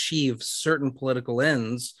to achieve certain political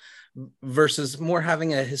ends versus more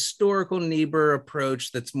having a historical Niebuhr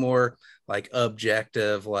approach that's more like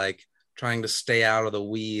objective, like trying to stay out of the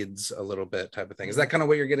weeds a little bit type of thing. Is that kind of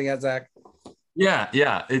what you're getting at, Zach? Yeah.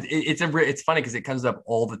 It's funny because it comes up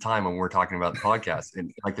all the time when we're talking about the podcast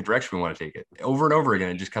and like the direction we want to take it over and over again.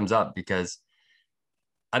 It just comes up because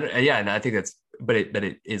and I think but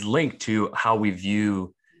it is linked to how we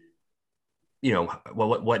view,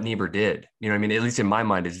 what Niebuhr did. I mean, at least in my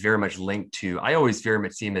mind, is very much linked to. I always very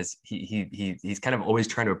much see him as he's kind of always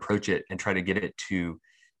trying to approach it and try to get it to.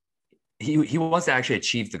 He wants to actually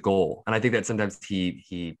achieve the goal, and I think that sometimes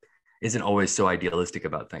he isn't always so idealistic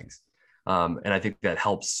about things, and I think that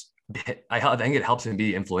helps I think it helps him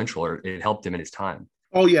be influential, or it helped him in his time.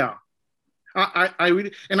 Oh yeah, I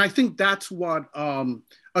really, and I think that's what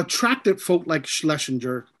attracted folk like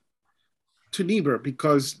Schlesinger to Niebuhr,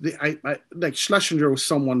 because I like Schlesinger was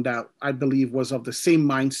someone that I believe was of the same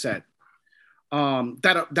mindset,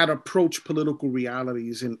 that approach political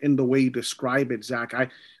realities in the way you describe it, Zach.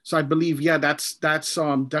 I believe, yeah, that's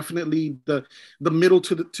definitely the middle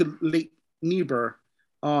to late Niebuhr,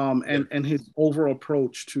 and his overall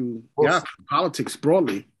approach to politics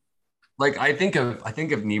broadly. Like I think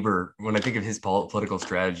of Niebuhr when I think of his political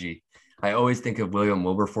strategy. I always think of William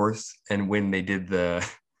Wilberforce, and when they did the,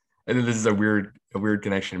 I think this is a weird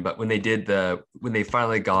connection, but when they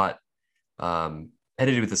finally got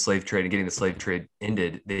edited with the slave trade and getting the slave trade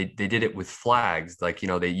ended, they did it with flags. Like,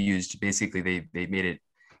 they used, basically they made it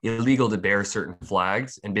illegal to bear certain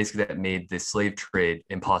flags, and basically that made the slave trade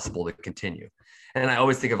impossible to continue. And I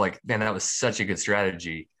always think of like, man, that was such a good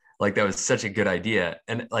strategy. Like that was such a good idea.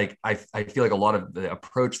 And like, I feel like a lot of the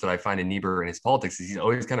approach that I find in Niebuhr and his politics is he's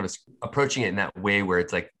always kind of approaching it in that way where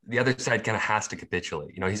it's like the other side kind of has to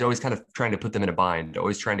capitulate. He's always kind of trying to put them in a bind,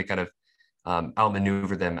 always trying to kind of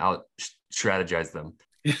outmaneuver them, out strategize them.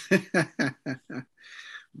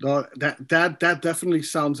 No, that definitely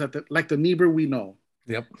sounds like the Niebuhr we know.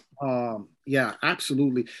 Yep. Yeah,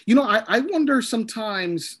 absolutely. I wonder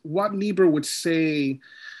sometimes what Niebuhr would say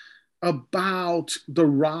about the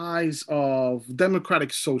rise of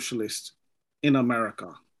democratic socialists in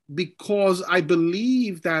America, because I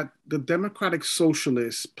believe that the democratic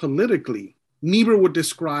socialists politically, Niebuhr would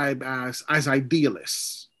describe as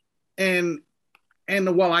idealists, and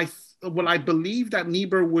while I believe that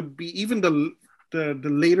Niebuhr would be, even the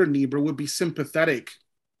later Niebuhr would be sympathetic,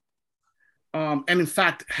 and in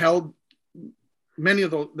fact held many of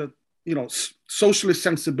the socialist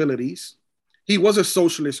sensibilities. He was a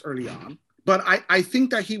socialist early on, but I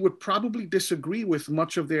think that he would probably disagree with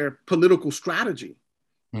much of their political strategy.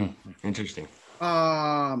 Interesting.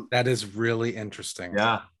 That is really interesting.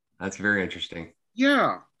 Yeah, that's very interesting.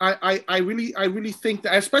 Yeah, I really think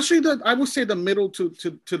that, especially I would say the middle to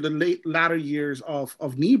the latter years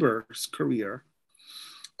of Niebuhr's career,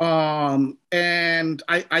 and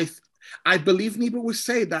I believe Niebuhr would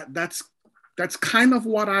say that that's kind of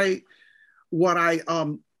what I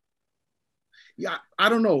yeah, I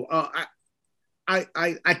don't know.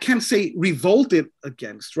 I can't say revolted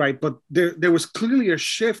against, right? But there was clearly a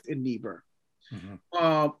shift in Niebuhr,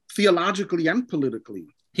 theologically and politically.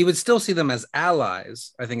 He would still see them as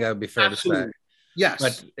allies. I think that would be fair Absolutely. to say. Yes.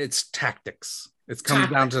 But it's tactics. It comes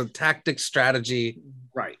down to tactics, strategy.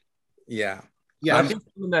 Right. Yeah. Yeah. I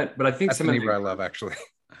think some of Niebuhr I love, actually.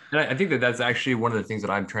 And I think that's actually one of the things that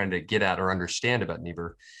I'm trying to get at or understand about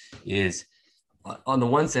Niebuhr is, on the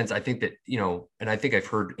one sense, I think that, and I think I've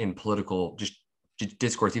heard in political just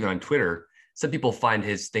discourse, even on Twitter, some people find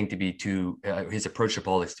his thing to be his approach to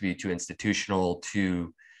politics to be too institutional,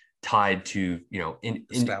 too tied to,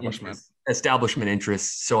 establishment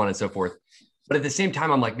interests, so on and so forth. But at the same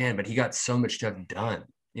time, I'm like, man, but he got so much stuff done.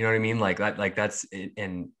 You know what I mean? Like that's it,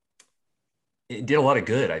 and it did a lot of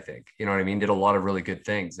good, I think. You know what I mean? Did a lot of really good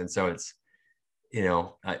things. And so it's,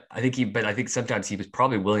 I think sometimes he was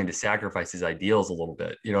probably willing to sacrifice his ideals a little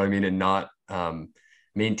bit, you know what I mean? And not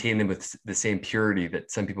maintain them with the same purity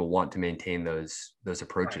that some people want to maintain those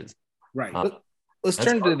approaches. Right. Let's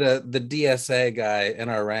turn to the DSA guy in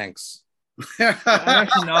our ranks. I'm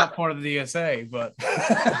actually not part of the DSA, but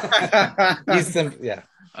he's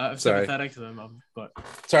I'm sympathetic to them. But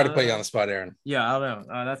sorry to put you on the spot, Aaron. Yeah, I don't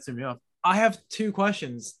know. That threw me off. I have two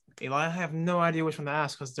questions, Eli. I have no idea which one to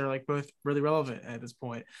ask because they're like both really relevant at this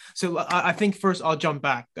point. So I think first I'll jump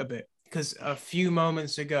back a bit, because a few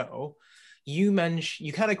moments ago you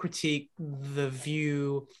kind of critique the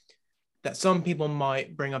view that some people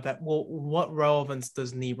might bring up that, well, what relevance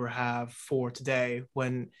does Niebuhr have for today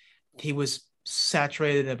when he was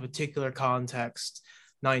saturated in a particular context,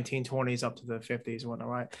 1920s up to the 50s and whatnot,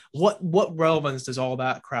 right? What relevance does all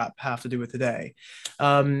that crap have to do with today?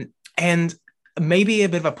 And maybe a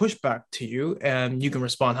bit of a pushback to you, and you can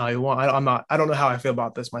respond how you want. I don't know how I feel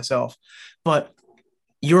about this myself, but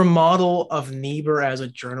your model of Niebuhr as a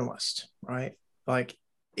journalist, right? Like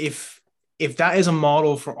if that is a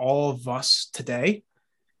model for all of us today,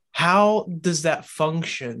 how does that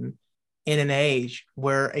function in an age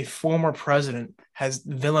where a former president has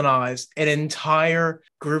villainized an entire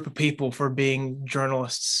group of people for being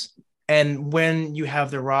journalists? And when you have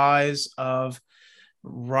the rise of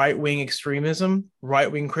right-wing extremism,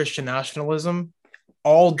 right-wing Christian nationalism,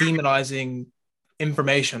 all demonizing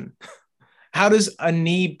information, how does a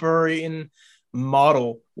Niebuhrian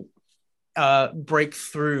model break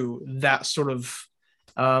through that sort of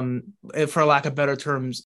for lack of better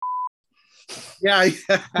terms. Yeah.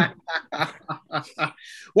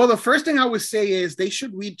 Well, the first thing I would say is they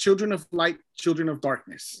should read Children of Light, Children of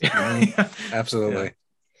Darkness. Absolutely.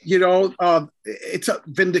 It's a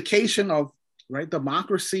vindication of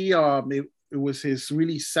democracy. It was his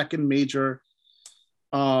really second major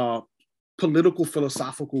political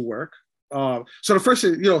philosophical work. So the first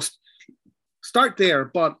is, start there.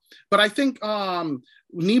 But I think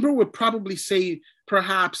Niebuhr would probably say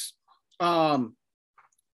perhaps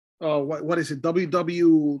what is it?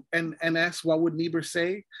 WWNS? What would Niebuhr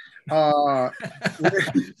say?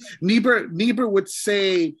 Niebuhr would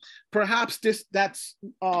say perhaps that's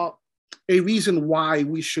a reason why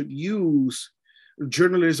we should use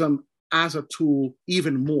journalism as a tool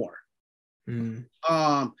even more. And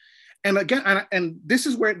again, and this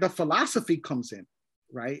is where the philosophy comes in,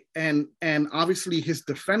 right? And obviously his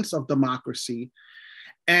defense of democracy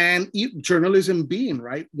and journalism being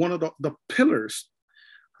one of the pillars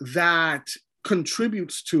that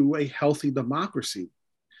contributes to a healthy democracy.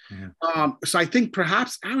 Yeah. So I think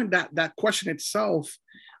perhaps, Aaron, that question itself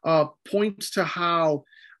points to how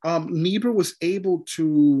Niebuhr was able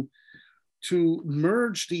to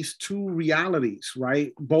merge these two realities,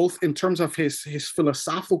 right? Both in terms of his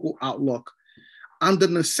philosophical outlook on the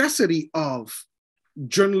necessity of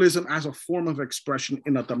journalism as a form of expression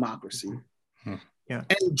in a democracy. Yeah.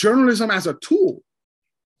 And journalism as a tool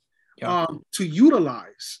to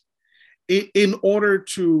utilize in order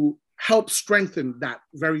to help strengthen that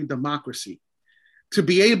very democracy, to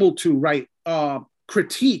be able to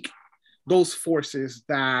critique those forces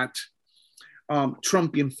that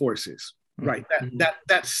Trumpian forces, right?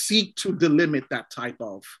 That seek to delimit that type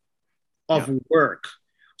of work.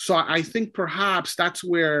 So I think perhaps that's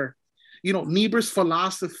where Niebuhr's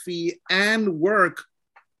philosophy and work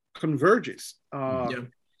converges.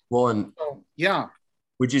 Well, and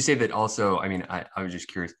would you say that also? I mean, I was just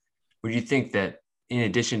curious. Would you think that in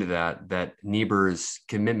addition to that Niebuhr's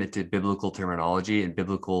commitment to biblical terminology and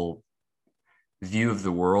biblical view of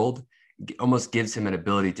the world almost gives him an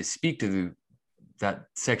ability to speak to that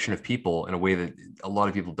section of people in a way that a lot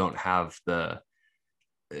of people don't have they're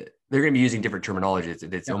going to be using different terminology.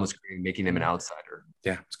 It's almost making them an outsider.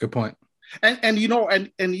 Yeah, it's a good point. And you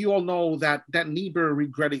all know that Niebuhr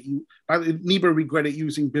regretted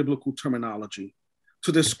using biblical terminology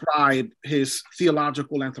to describe his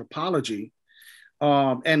theological anthropology,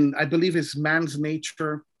 and I believe his Man's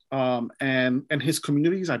Nature and his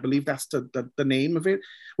Communities. I believe that's the name of it,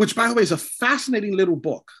 which, by the way, is a fascinating little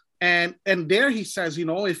book. And there he says,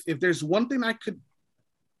 if there's one thing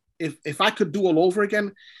if I could do all over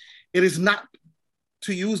again, it is not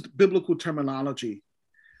to use biblical terminology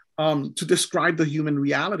to describe the human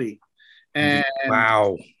reality. And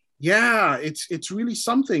wow. Yeah, it's really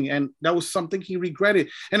something. And that was something he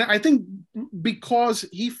regretted. And I think because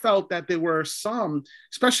he felt that there were some,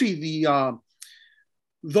 especially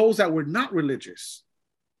those that were not religious,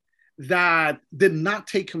 that did not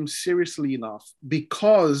take him seriously enough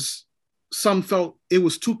because some felt it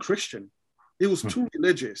was too Christian. It was too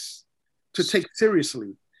religious to take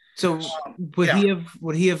seriously. So would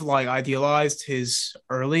he have idealized his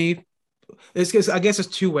early? I guess there's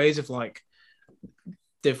two ways of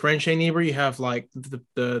differentiating Niebuhr. You have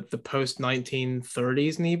the post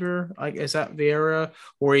 1930s Niebuhr, is that the era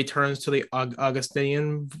where he turns to the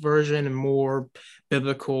Augustinian version and more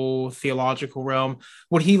biblical theological realm.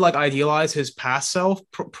 Would he idealize his past self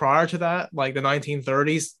prior to that, the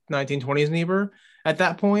 1930s, 1920s Niebuhr at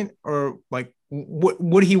that point, or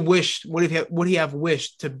would he have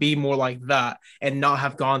wished to be more like that and not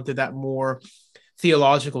have gone through that more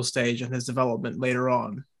theological stage in his development later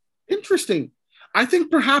on? Interesting. I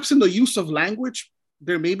think perhaps in the use of language,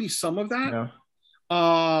 there may be some of that.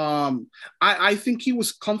 Yeah. I think he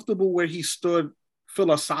was comfortable where he stood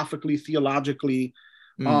philosophically, theologically.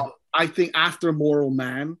 I think after Moral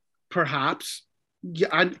Man, perhaps.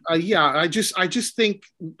 I just think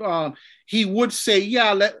he would say,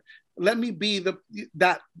 let me be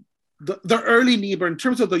the early Niebuhr in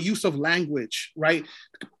terms of the use of language, right?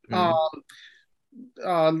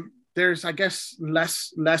 There's, I guess,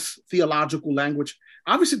 less theological language.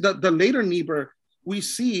 Obviously, the later Niebuhr, we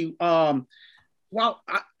see, I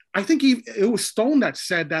think it was Stone that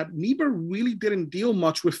said that Niebuhr really didn't deal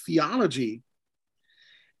much with theology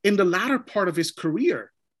in the latter part of his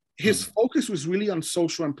career. His focus was really on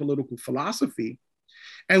social and political philosophy.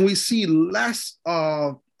 And we see less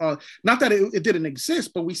of, not that it didn't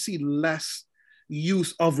exist, but we see less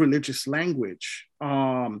use of religious language.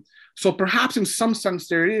 So perhaps in some sense,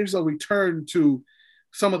 there is a return to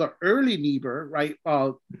some of the early Niebuhr, right?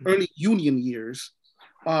 Early Union years.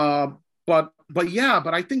 but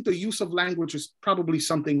I think the use of language is probably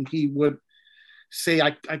something he would say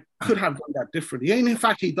I could have done that differently. And in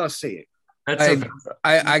fact, he does say it. That's so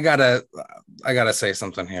I gotta say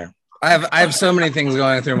something here. I have so many things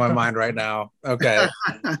going through my mind right now. Okay.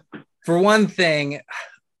 For one thing,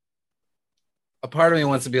 a part of me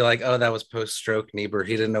wants to be like, oh, that was post-stroke Niebuhr.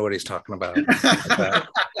 He didn't know what he's talking about.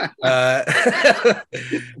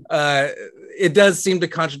 It does seem to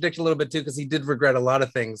contradict a little bit too, because he did regret a lot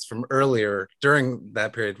of things from earlier during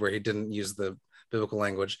that period where he didn't use the biblical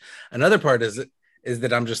language. Another part is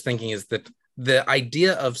that I'm just thinking is that the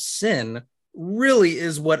idea of sin really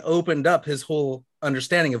is what opened up his whole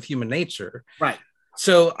understanding of human nature. Right.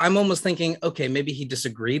 So I'm almost thinking, okay, maybe he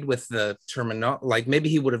disagreed with the terminology, like maybe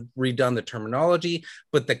he would have redone the terminology,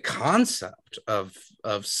 but the concept of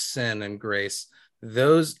sin and grace,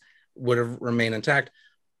 those would have remained intact.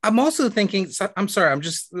 I'm also thinking, I'm sorry, I'm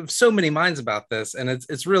just so many minds about this, and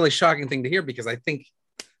it's really shocking thing to hear, because I think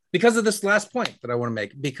because of this last point that I want to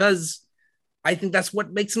make, because I think that's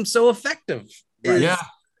what makes him so effective.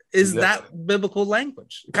 Is that biblical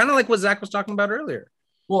language, kind of like what Zach was talking about earlier.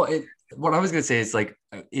 Well, what I was going to say is like,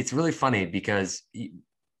 it's really funny because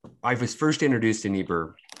I was first introduced to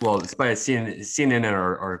Niebuhr. Well, it's by a CNN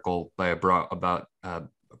article by about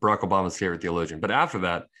Barack Obama's favorite theologian. But after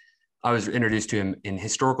that, I was introduced to him in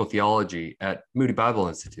historical theology at Moody Bible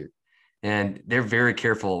Institute. And they're very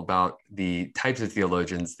careful about the types of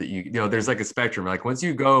theologians that you know, there's like a spectrum. Like once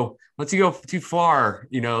you go too far,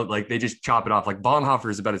 you know, like they just chop it off. Like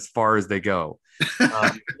Bonhoeffer is about as far as they go. You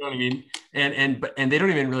know what I mean? And they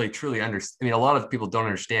don't even really truly understand. I mean, a lot of people don't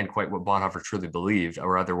understand quite what Bonhoeffer truly believed,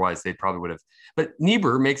 or otherwise they probably would have. But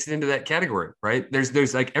Niebuhr makes it into that category, right?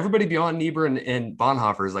 There's like everybody beyond Niebuhr and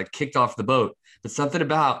Bonhoeffer is like kicked off the boat. But something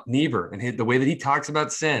about Niebuhr and the way that he talks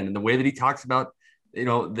about sin and the way that he talks about, you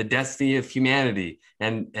know, the destiny of humanity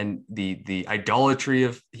and the idolatry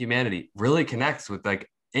of humanity really connects with like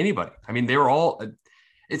anybody. I mean, they were all.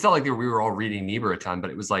 It's not like we were all reading Niebuhr a ton, but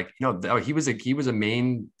it was like, you know, he was a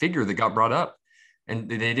main figure that got brought up, and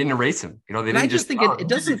they didn't erase him. You know, they didn't. I just think it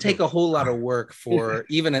doesn't take a whole lot of work for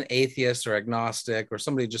even an atheist or agnostic or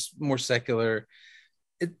somebody just more secular.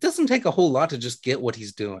 It doesn't take a whole lot to just get what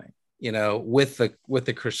he's doing, you know, with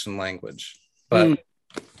the Christian language. But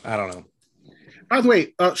I don't know. By the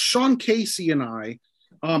way, Sean Casey and I,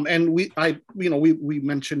 and we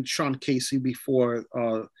mentioned Sean Casey before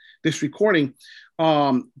this recording.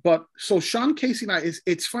 But so Sean Casey and I,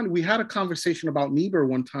 it's funny. We had a conversation about Niebuhr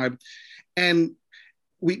one time, and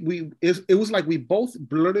it was like we both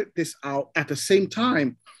blurted this out at the same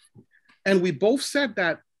time, and we both said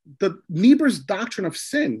that the Niebuhr's doctrine of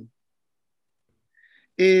sin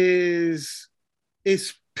is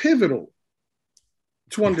pivotal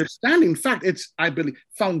to understand. In fact, it's, I believe,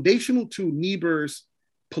 foundational to Niebuhr's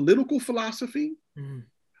political philosophy,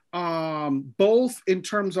 both in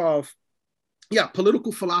terms of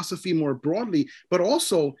political philosophy more broadly, but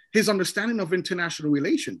also his understanding of international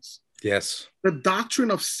relations. Yes. The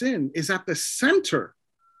doctrine of sin is at the center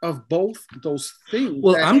of both those things.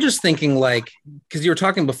 Well, I'm just thinking, like, because you were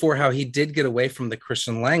talking before how he did get away from the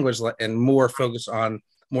Christian language and more focus on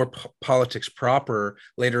more politics proper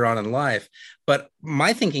later on in life. But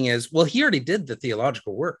my thinking is, well, he already did the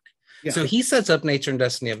theological work. Yeah. So he sets up Nature and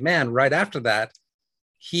Destiny of Man. Right after that,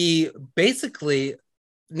 he basically...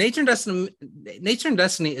 Nature and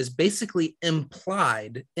Destiny is basically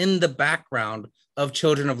implied in the background of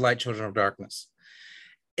Children of Light, Children of Darkness.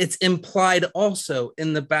 It's implied also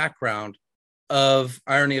in the background of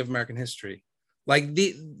Irony of American History. Like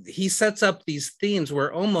he sets up these themes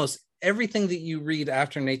where almost everything that you read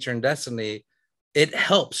after Nature and Destiny, it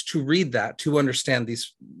helps to read that, to understand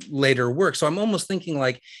these later works. So I'm almost thinking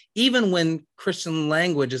like, even when Christian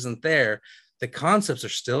language isn't there, the concepts are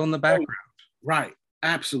still in the background. Right.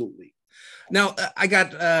 Absolutely. Now I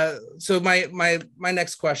got so my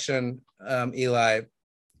next question, Eli.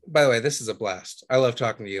 By the way, this is a blast. I love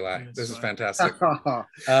talking to Eli. This is fantastic.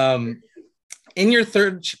 In your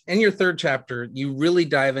third chapter, you really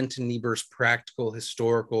dive into Niebuhr's practical,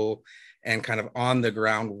 historical, and kind of on the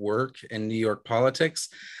ground work in New York politics.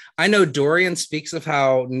 I know Dorian speaks of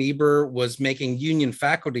how Niebuhr was making union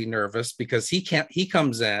faculty nervous because he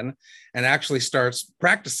comes in and actually starts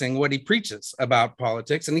practicing what he preaches about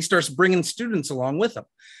politics, and he starts bringing students along with him.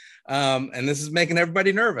 And this is making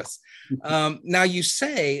everybody nervous. Now, you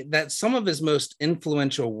say that some of his most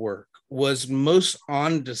influential work was most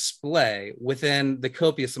on display within the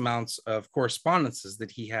copious amounts of correspondences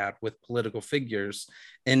that he had with political figures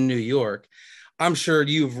in New York. I'm sure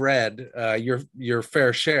you've read your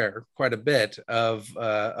fair share, quite a bit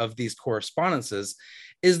of these correspondences.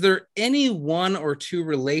 Is there any one or two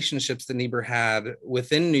relationships that Niebuhr had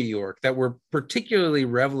within New York that were particularly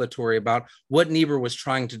revelatory about what Niebuhr was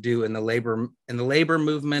trying to do in the labor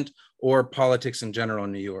movement or politics in general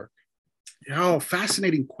in New York? Oh,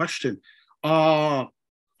 fascinating question. I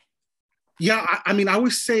mean, I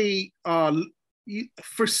would say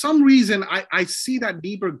for some reason, I see that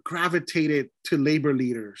Niebuhr gravitated to labor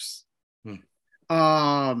leaders.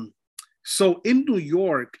 So in New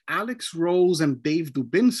York, Alex Rose and Dave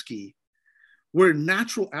Dubinsky were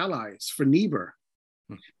natural allies for Niebuhr.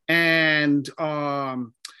 And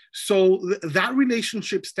that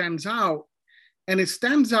relationship stands out. And it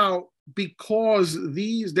stands out because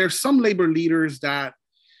there's some labor leaders that,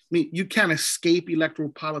 I mean, you can't escape electoral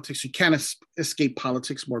politics. You can't escape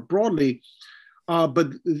politics more broadly.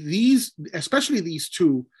 But especially these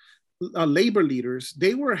two labor leaders,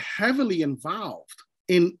 they were heavily involved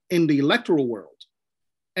in the electoral world.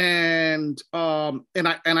 And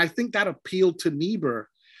I think that appealed to Niebuhr.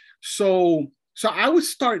 So I would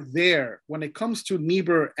start there when it comes to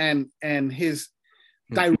Niebuhr and his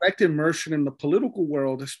direct immersion in the political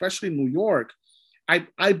world, especially in New York.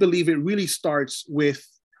 I believe it really starts with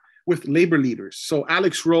labor leaders. So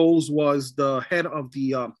Alex Rose was the head of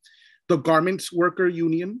the Garments Worker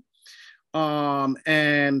Union.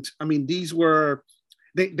 And I mean,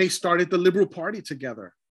 they started the Liberal Party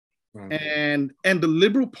together. And the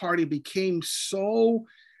Liberal Party became so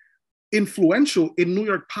influential in New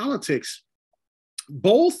York politics,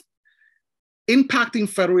 both impacting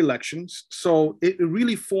federal elections. So it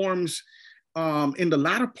really forms in the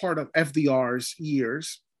latter part of FDR's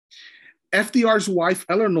years. FDR's wife,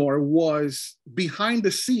 Eleanor, was behind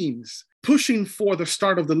the scenes pushing for the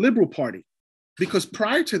start of the Liberal Party, because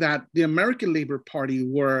prior to that, the American Labor Party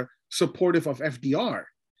were supportive of FDR.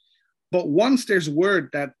 But once there's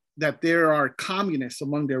word that there are communists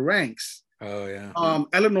among their ranks,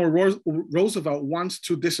 Eleanor Roosevelt wants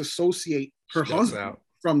to disassociate her husband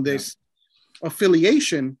from this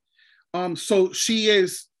affiliation. So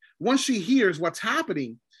once she hears what's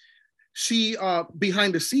happening, she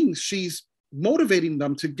behind the scenes, she's motivating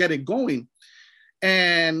them to get it going.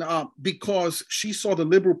 And because she saw the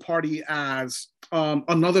Liberal Party as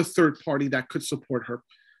another third party that could support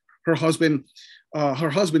her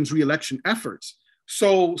husband's reelection efforts.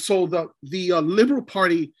 So the Liberal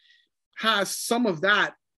Party has some of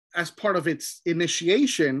that as part of its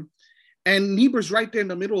initiation, and Niebuhr's right there in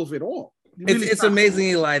the middle of it all. Really it's amazing,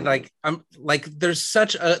 Eli. There's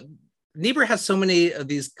Niebuhr has so many of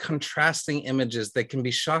these contrasting images that can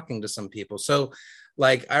be shocking to some people. So,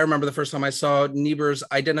 I remember the first time I saw Niebuhr's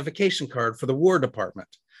identification card for the War Department.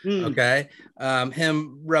 Okay.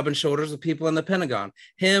 Him rubbing shoulders with people in the Pentagon,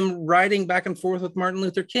 him riding back and forth with Martin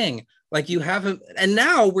Luther King. You have him. And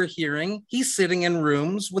now we're hearing he's sitting in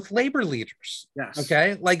rooms with labor leaders. Yes.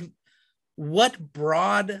 Okay. What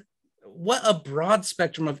a broad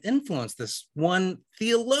spectrum of influence this one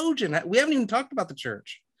theologian. We haven't even talked about the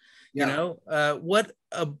church. Yeah. What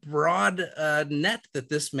a broad net that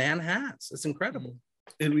this man has. It's incredible.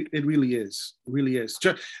 It really is. It really is.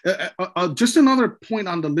 Just another point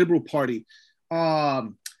on the Liberal Party.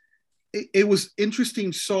 It was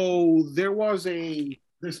interesting. So there was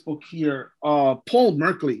this book here, Paul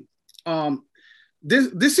Merkley.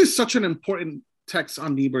 This is such an important text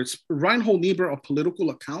on Niebuhr. It's Reinhold Niebuhr, A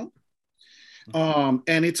Political Account.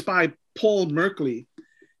 And it's by Paul Merkley.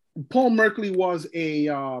 Paul Merkley was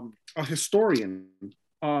a historian.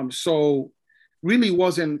 So really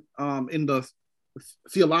wasn't in the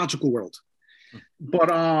theological world.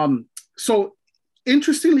 But so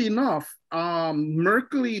interestingly enough,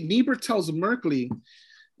 Niebuhr tells Merkley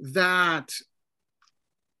that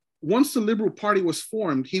once the Liberal Party was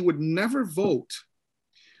formed, he would never vote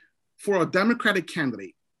for a Democratic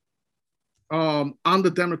candidate on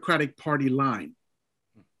the Democratic Party line.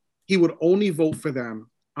 He would only vote for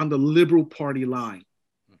them on the Liberal Party line.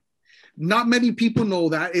 Not many people know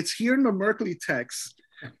that. It's here in the Merkley text.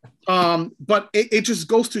 But it just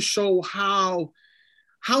goes to show how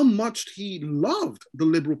much he loved the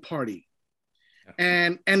Liberal Party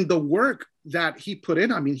and the work that he put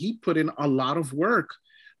in. I mean, he put in a lot of work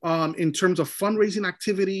in terms of fundraising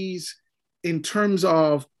activities, in terms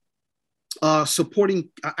of supporting,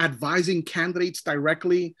 advising candidates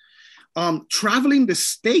directly, traveling the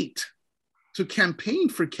state to campaign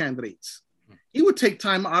for candidates. He would take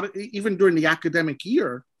time out, even during the academic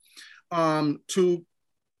year, to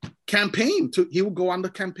campaign. He would go on the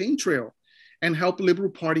campaign trail and help Liberal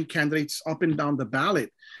Party candidates up and down the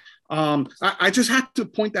ballot. I just had to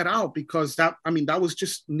point that out because that was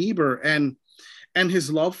just Niebuhr and his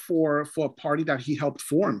love for a party that he helped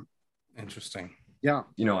form. Interesting. Yeah.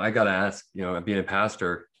 I got to ask, being a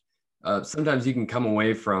pastor, sometimes you can come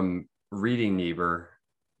away from reading Niebuhr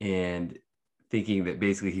and thinking that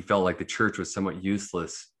basically he felt like the church was somewhat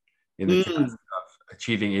useless in the task of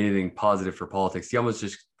achieving anything positive for politics. He almost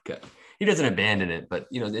just, he doesn't abandon it, but,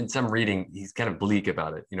 in some reading, he's kind of bleak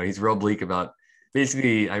about it. He's real bleak about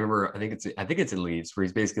basically, I remember, I think it's in Leaves, where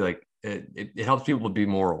he's basically like, it helps people to be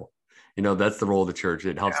moral. That's the role of the church.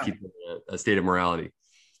 It helps keep a state of morality.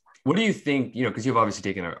 What do you think, because you've obviously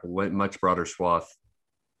taken a much broader swath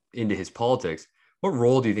into his politics, what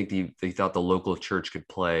role do you think they thought the local church could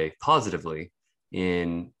play positively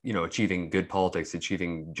in, achieving good politics,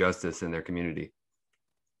 achieving justice in their community?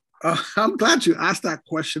 I'm glad you asked that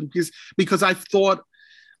question because I've thought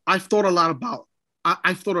a lot about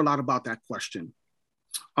that question.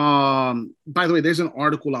 By the way, there's an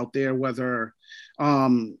article out there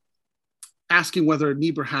asking whether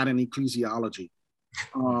Niebuhr had an ecclesiology.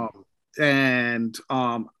 And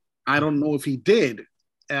I don't know if he did.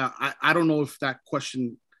 I don't know if that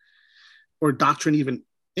question or doctrine even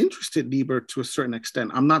interested Niebuhr to a certain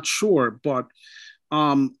extent. I'm not sure, but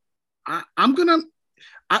I don't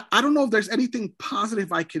know if there's anything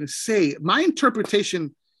positive I can say. My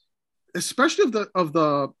interpretation, especially of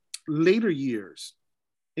the later years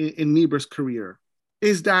in Niebuhr's career,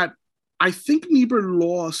 is that I think Niebuhr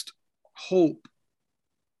lost hope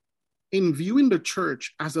in viewing the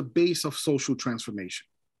church as a base of social transformation.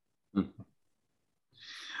 Mm-hmm.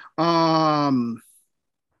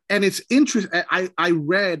 And it's interesting. I've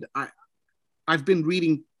been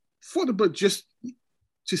reading for the book just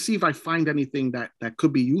to see if I find anything that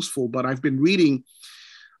could be useful, but I've been reading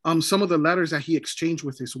some of the letters that he exchanged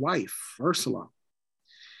with his wife, Ursula.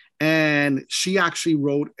 And she actually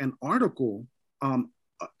wrote an article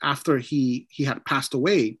after he had passed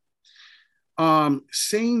away,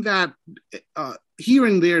 saying that here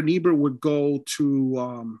and there, Niebuhr would go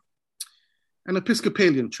to an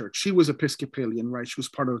Episcopalian church. She was Episcopalian, right? She was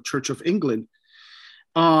part of the Church of England.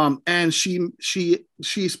 And she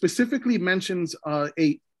specifically mentions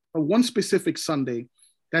a one specific Sunday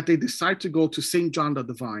that they decide to go to St. John the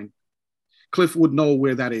Divine. Cliff would know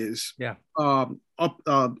where that is. Yeah.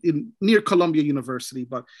 Near Columbia University,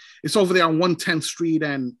 but it's over there on 110th Street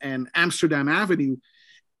and Amsterdam Avenue.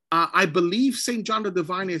 I believe St. John the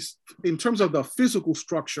Divine is, in terms of the physical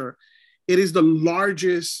structure, it is the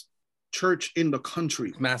largest church in the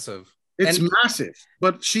country. Massive. It's massive.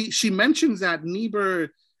 But she mentions that Niebuhr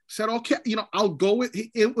said, okay, I'll go with,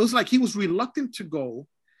 it was like he was reluctant to go.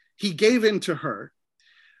 He gave in to her,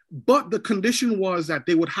 but the condition was that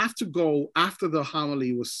they would have to go after the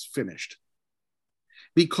homily was finished,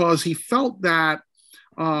 because he felt that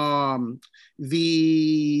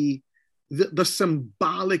the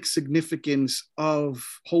symbolic significance of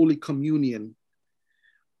Holy Communion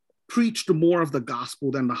preached more of the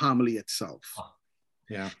gospel than the homily itself.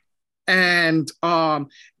 Yeah. And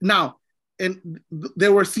now,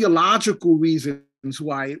 there were theological reasons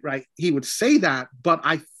why, right, he would say that, but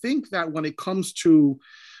I think that when it comes to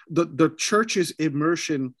the church's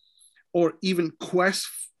immersion or even quest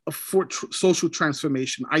for social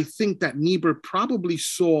transformation, I think that Niebuhr probably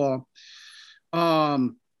saw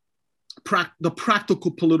the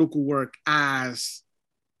practical political work as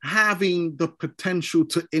having the potential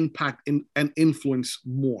to impact and influence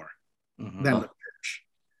more than the church.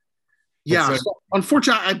 Yeah, so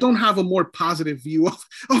unfortunately, I don't have a more positive view of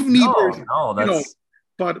Niebuhr. No, that's...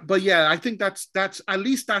 but yeah, I think that's at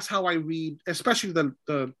least that's how I read, especially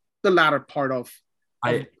the latter part of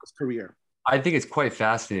his career. I think it's quite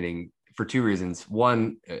fascinating for two reasons.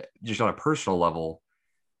 One, just on a personal level,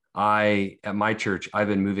 at my church, I've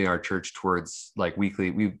been moving our church towards like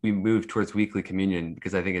weekly. We moved towards weekly communion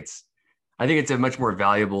because I think it's a much more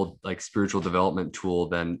valuable like spiritual development tool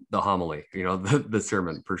than the homily, the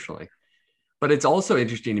sermon personally. But it's also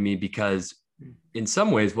interesting to me because in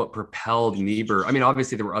some ways, what propelled Niebuhr, I mean,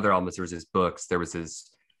 obviously there were other elements. There was his books,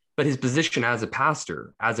 but his position as a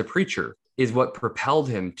pastor, as a preacher, is what propelled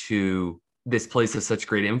him to this place of such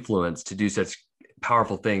great influence to do such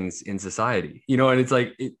powerful things in society. And it's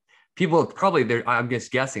like, people probably, I'm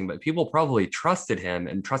just guessing, but people probably trusted him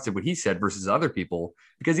and trusted what he said versus other people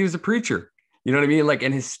because he was a preacher. You know what I mean? Like,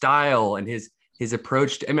 and his style and his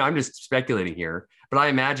approach to, I mean, I'm just speculating here, but I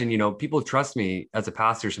imagine, people trust me as a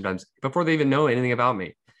pastor sometimes before they even know anything about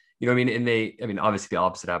me. You know what I mean? Obviously the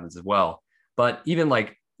opposite happens as well. But even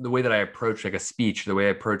like the way that I approach like a speech, the way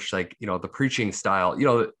I approach like, the preaching style,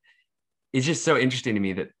 it's just so interesting to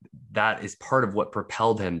me that is part of what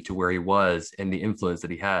propelled him to where he was and the influence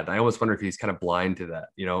that he had. I almost wonder if he's kind of blind to that,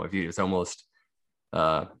 if he was almost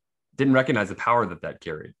didn't recognize the power that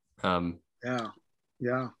carried. Yeah.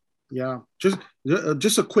 Yeah.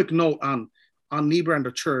 Just a quick note on Niebuhr and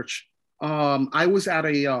the church. I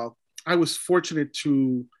was fortunate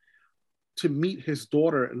to meet his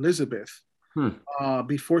daughter Elizabeth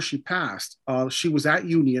before she passed. She was at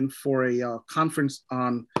Union for a conference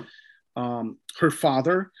on her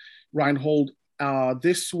father, Reinhold.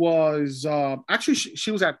 This was actually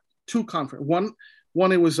she was at two conferences.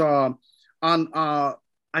 One it was on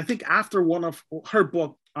I think after one of her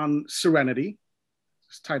book on Serenity.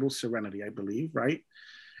 It's titled Serenity, I believe, right?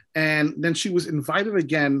 And then she was invited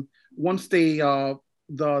again once the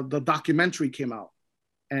documentary came out,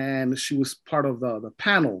 and she was part of the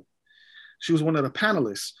panel. She was one of the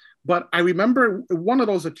panelists. But I remember one of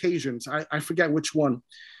those occasions, I forget which one,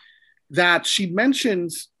 that she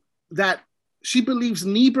mentions that she believes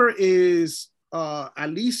Niebuhr is, at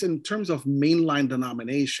least in terms of mainline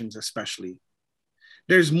denominations especially,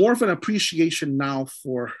 there's more of an appreciation now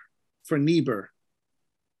for Niebuhr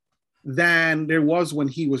than there was when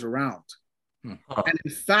he was around. And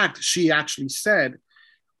in fact, she actually said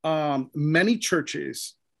many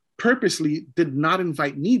churches purposely did not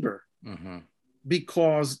invite Niebuhr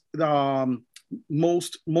because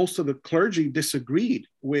most of the clergy disagreed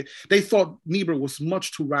with. They thought Niebuhr was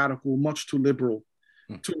much too radical, much too liberal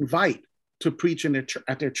to invite to preach in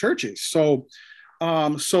at their churches. So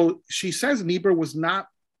she says Niebuhr was not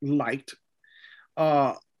liked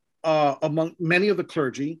among many of the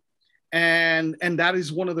clergy, and that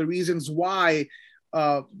is one of the reasons why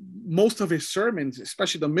most of his sermons,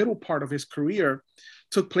 especially the middle part of his career,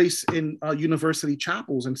 took place in university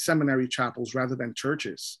chapels and seminary chapels rather than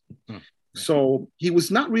churches. So he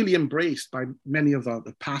was not really embraced by many of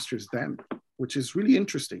the pastors then, which is really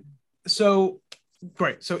interesting. So,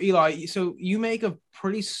 great. So, Eli, so you make a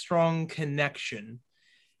pretty strong connection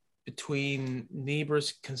between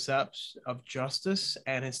Niebuhr's concepts of justice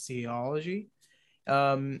and his theology.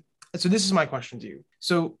 So this is my question to you.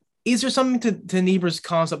 So is there something to Niebuhr's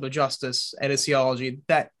concept of justice and his theology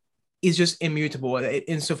that is just immutable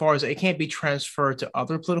insofar as it can't be transferred to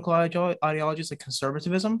other political ideologies like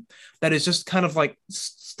conservatism, that is just kind of like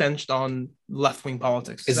stenched on left-wing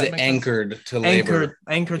politics? Is it anchored to labor?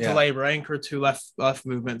 Anchored to labor, anchored to left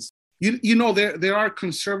movements. You know, there are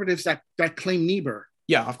conservatives that claim Niebuhr.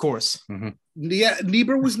 Yeah, of course. Yeah,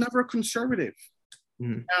 Niebuhr was never a conservative.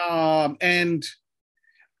 And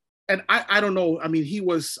I don't know. I mean, he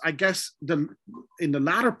was, I guess, in the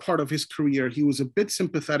latter part of his career, he was a bit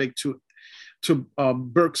sympathetic to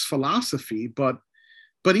Burke's philosophy, but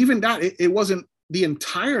even that, it wasn't the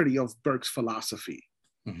entirety of Burke's philosophy.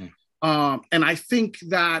 And I think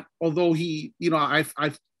that although he, you know, I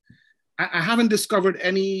haven't discovered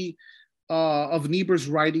any of Niebuhr's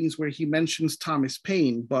writings where he mentions Thomas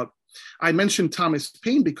Paine, but I mentioned Thomas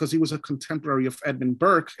Paine because he was a contemporary of Edmund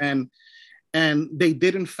Burke, and they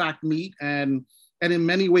did in fact meet, and in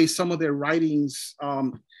many ways some of their writings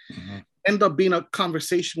end up being a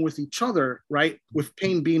conversation with each other, right? With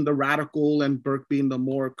Paine being the radical and Burke being the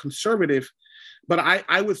more conservative. But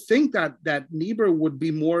I would think that Niebuhr would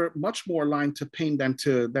be much more aligned to Paine than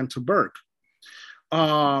to Burke.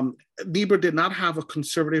 Niebuhr did not have a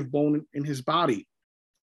conservative bone in his body.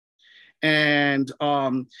 And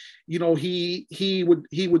you know, he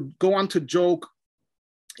would go on to joke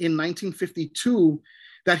in 1952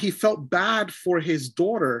 that he felt bad for his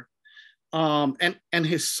daughter and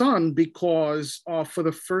his son because for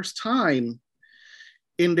the first time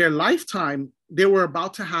in their lifetime, they were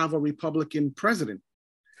about to have a Republican president.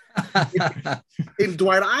 In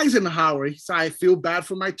Dwight Eisenhower, he said, "I feel bad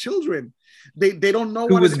for my children. They don't know."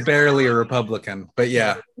 Who was barely a Republican, but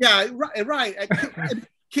yeah. Yeah, right.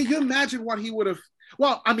 Can you imagine what he would have?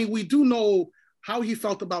 Well, I mean, we do know how he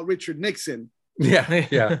felt about Richard Nixon.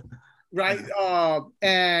 Yeah. Right.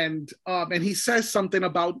 And he says something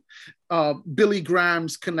about Billy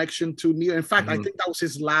Graham's connection to Neil. In fact, I think that was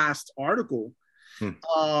his last article,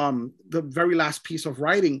 the very last piece of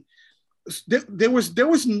writing. There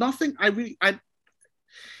was nothing. I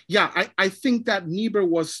think that Niebuhr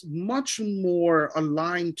was much more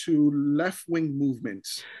aligned to left-wing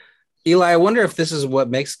movements. Eli, I wonder if this is what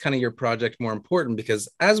makes kind of your project more important, because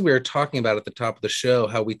as we were talking about at the top of the show,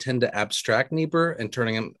 how we tend to abstract Niebuhr and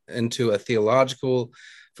turning him into a theological,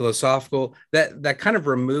 philosophical, that kind of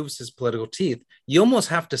removes his political teeth. You almost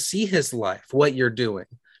have to see his life, what you're doing,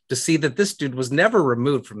 to see that this dude was never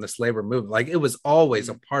removed from this labor movement. Like, it was always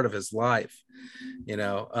a part of his life, you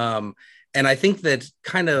know? And I think that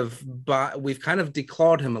we've kind of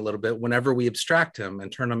declawed him a little bit whenever we abstract him and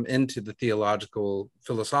turn him into the theological,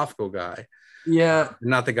 philosophical guy. Yeah.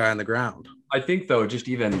 Not the guy on the ground. I think though,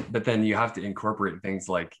 but then you have to incorporate things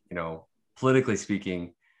like, you know, politically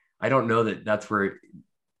speaking, I don't know that that's where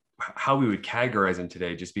how we would categorize him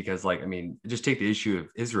today, just because, like, I mean, just take the issue of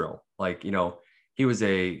Israel. Like, you know, he was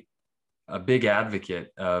a big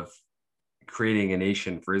advocate of creating a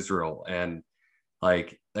nation for Israel. And I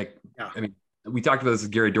mean, we talked about this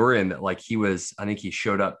with Gary Dorian, that like I think he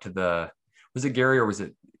showed up to was it Gary or was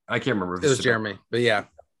it, I can't remember. It was Jeremy, but yeah.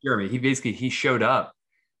 Jeremy, he showed up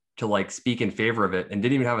to like speak in favor of it and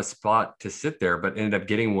didn't even have a spot to sit there, but ended up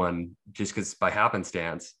getting one just because by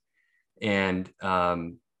happenstance. And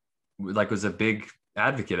like was a big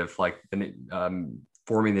advocate of like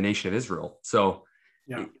forming the nation of Israel. So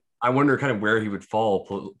yeah, I wonder kind of where he would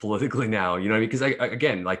fall politically now, you know, because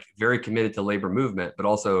again, like very committed to labor movement, but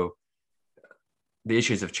also the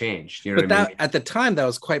issues have changed. You know, but at the time that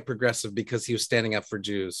was quite progressive because he was standing up for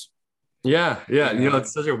Jews. Yeah. You know,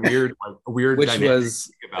 it's such a weird, which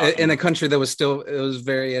was in a country that was it was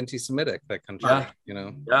very anti-Semitic. That country, you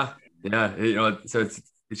know. Yeah. You know, so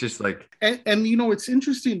it's just like, and you know, it's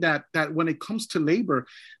interesting that when it comes to labor,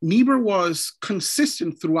 Niebuhr was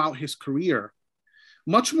consistent throughout his career,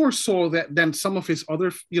 much more so than some of his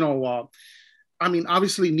other, you know, I mean,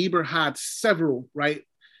 obviously Niebuhr had several, right,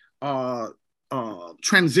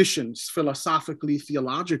 transitions philosophically,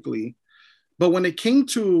 theologically, but when it came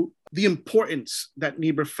to the importance that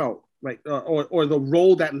Niebuhr felt, right, or the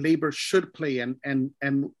role that labor should play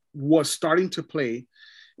and was starting to play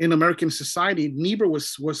in American society, Niebuhr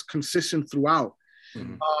was consistent throughout.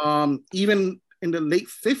 Mm-hmm. Even in the late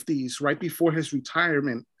 50s, right before his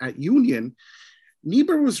retirement at Union,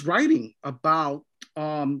 Niebuhr was writing about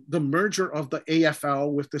the merger of the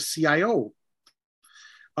AFL with the CIO.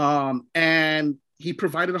 And he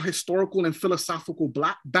provided a historical and philosophical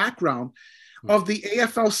background of the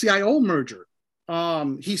AFL-CIO merger.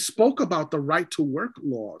 He spoke about the right to work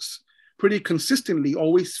laws pretty consistently,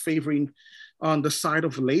 always favoring on the side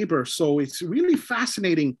of labor. So it's really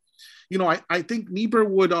fascinating. You know, I think Niebuhr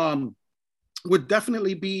would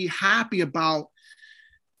definitely be happy about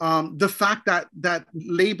the fact that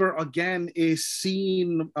labor again is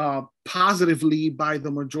seen positively by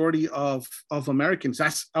the majority of Americans.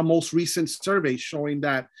 That's a most recent survey showing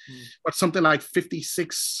that something like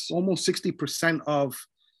 56, almost 60%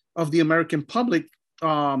 of the American public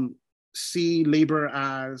see labor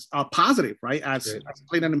as positive, right? As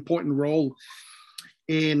played an important role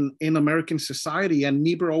in American society. And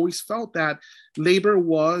Niebuhr always felt that labor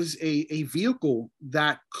was a vehicle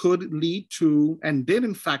that could lead to, and did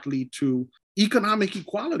in fact lead to, economic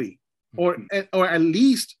equality, or at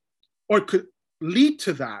least, or could lead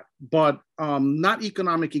to that, but not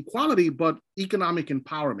economic equality, but economic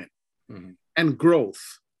empowerment and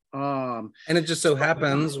growth. And it just so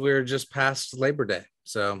happens we're just past Labor Day.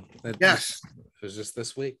 So it was just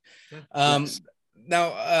this week.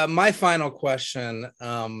 Now, my final question,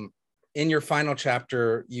 in your final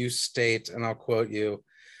chapter, you state, and I'll quote you,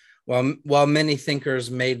 while many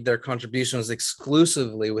thinkers made their contributions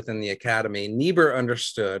exclusively within the academy, Niebuhr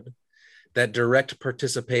understood that direct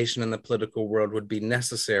participation in the political world would be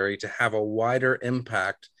necessary to have a wider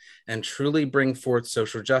impact and truly bring forth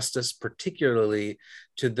social justice, particularly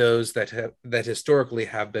to those that historically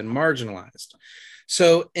have been marginalized.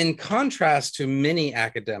 So in contrast to many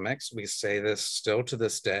academics, we say this still to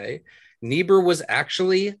this day, Niebuhr was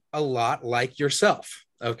actually a lot like yourself,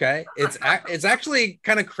 okay? It's actually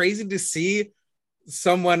kind of crazy to see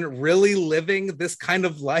someone really living this kind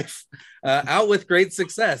of life out with great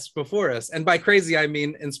success before us. And by crazy, I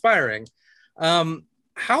mean inspiring.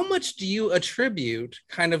 How much do you attribute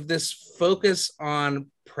kind of this focus on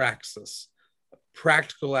praxis,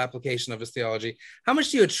 practical application of his theology? How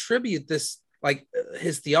much do you attribute this, like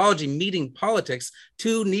his theology meeting politics,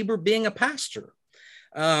 to Niebuhr being a pastor?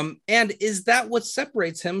 And is that what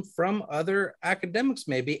separates him from other academics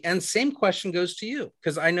maybe? And same question goes to you,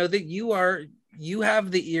 because I know that you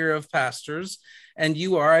have the ear of pastors, and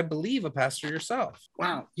you are, I believe, a pastor yourself.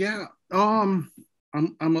 Wow. Yeah.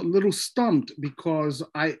 I'm a little stumped because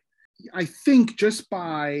I think just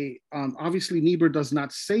by obviously Niebuhr does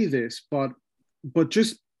not say this, but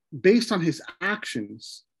just based on his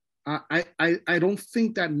actions, I don't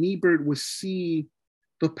think that Niebuhr would see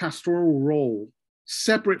the pastoral role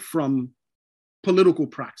separate from political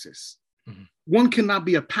praxis. Mm-hmm. One cannot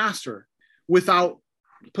be a pastor without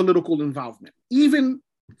political involvement, even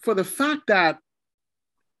for the fact that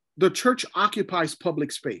the church occupies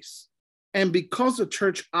public space. And because the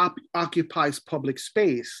church occupies public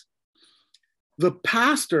space, the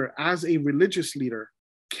pastor as a religious leader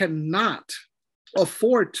cannot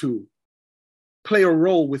afford to play a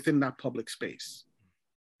role within that public space.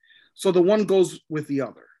 So the one goes with the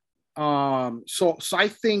other. So I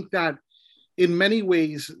think that in many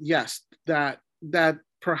ways, yes, that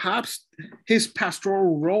perhaps his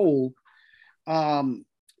pastoral role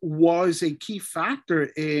was a key factor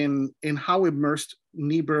in how immersed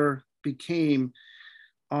Niebuhr became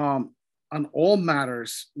on all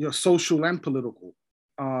matters, social and political.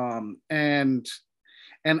 And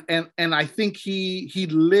I think he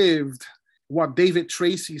lived what David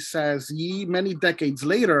Tracy says many decades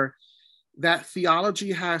later, that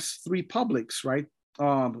theology has three publics, right?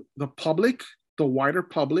 The public, the wider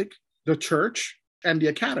public, the church, and the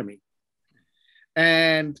academy.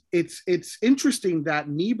 And it's interesting that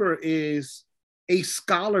Niebuhr is a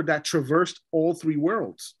scholar that traversed all three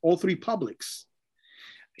worlds, all three publics.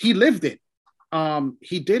 He lived it.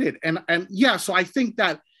 He did it. And yeah, so I think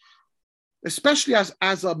that especially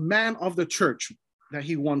as a man of the church that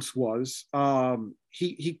he once was,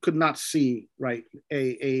 he could not see, right,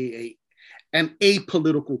 an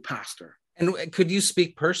apolitical pastor. And could you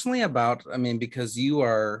speak personally about, because you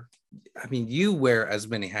wear as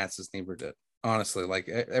many hats as Niebuhr did, honestly, like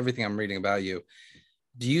everything I'm reading about you.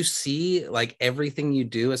 Do you see like everything you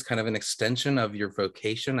do as kind of an extension of your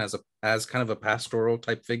vocation as kind of a pastoral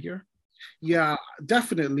type figure? Yeah,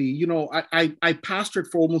 definitely. I pastored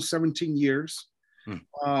for almost 17 years.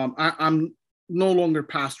 I'm no longer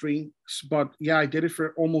pastoring, but yeah, I did it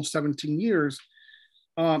for almost 17 years.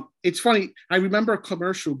 It's funny. I remember a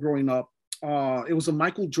commercial growing up. It was a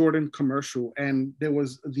Michael Jordan commercial, and there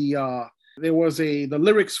was the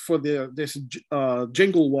lyrics for this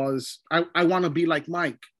jingle was, I want to be like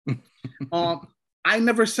Mike. I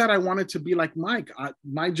never said I wanted to be like Mike.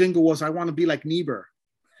 My jingle was, I want to be like Niebuhr.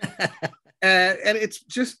 And it's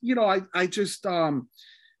just,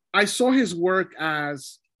 I saw his work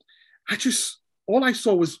as, all I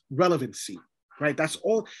saw was relevancy, right? That's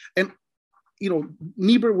all. And,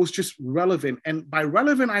 Niebuhr was just relevant. And by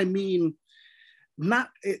relevant, I mean, not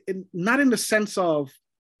in the sense of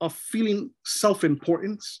feeling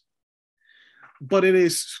self-importance, but it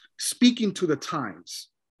is speaking to the times.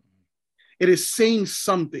 It is saying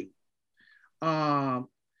something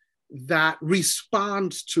that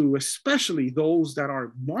responds to especially those that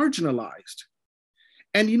are marginalized.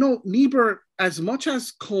 And, Niebuhr, as much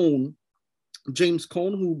as James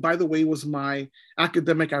Cone, who, by the way, was my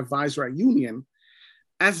academic advisor at Union,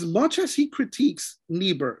 as much as he critiques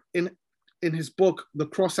Niebuhr in his book, The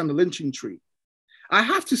Cross and the Lynching Tree, I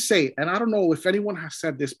have to say, and I don't know if anyone has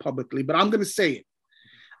said this publicly, but I'm going to say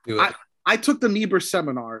it. I took the Niebuhr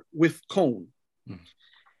seminar with Cone.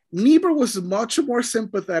 Niebuhr was much more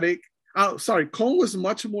sympathetic. Cone was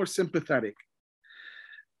much more sympathetic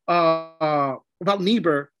about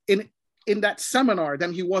Niebuhr in that seminar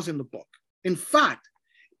than he was in the book. In fact,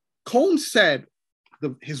 Cone said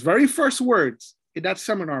his very first words in that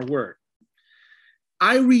seminar were,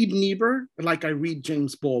 I read Niebuhr like I read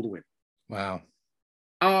James Baldwin. Wow.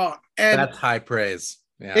 And that's high praise.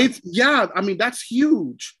 Yeah. That's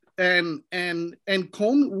huge. And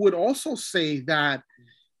Cone would also say that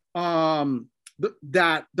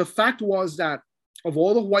that the fact was that of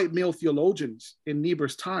all the white male theologians in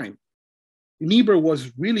Niebuhr's time, Niebuhr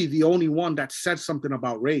was really the only one that said something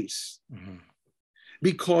about race,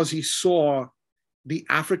 because he saw the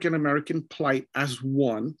African-American plight as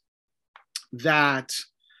one that,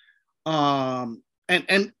 and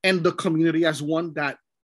the community as one that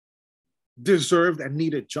deserved and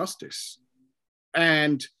needed justice.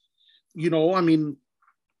 And, we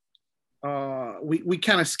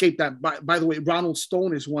can't escape that. By the way, Ronald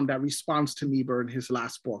Stone is one that responds to Niebuhr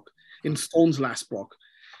in Stone's last book,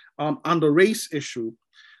 on the race issue.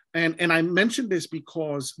 And I mentioned this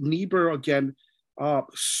because Niebuhr, again,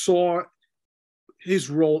 saw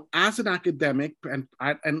his role as an academic, and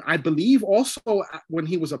I believe also when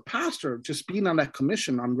he was a pastor, just being on that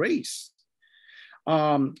commission on race,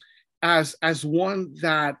 as one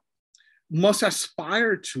that must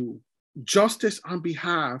aspire to justice on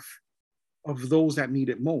behalf of those that need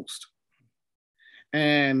it most.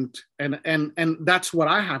 And that's what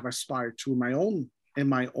I have aspired to in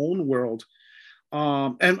my own world,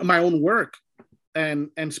 and my own work,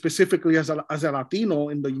 and specifically as a Latino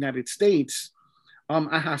in the United States.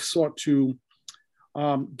 I have sought to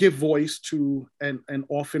give voice to an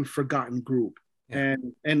often forgotten group. Yeah.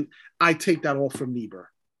 And I take that all from Niebuhr.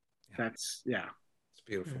 Yeah. It's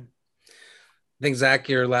beautiful. I think, Zach,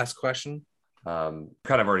 your last question. Kind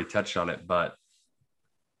of already touched on it, but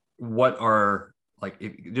what are,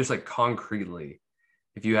 concretely,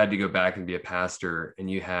 if you had to go back and be a pastor and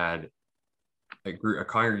you had a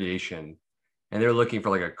congregation and they're looking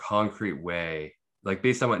for a concrete way,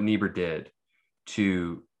 based on what Niebuhr did,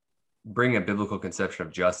 to bring a biblical conception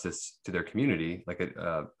of justice to their community,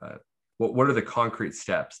 what are the concrete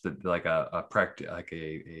steps that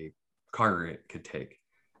a congregant could take?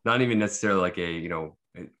 not even necessarily like a,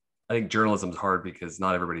 I think journalism is hard because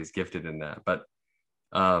not everybody's gifted in that. But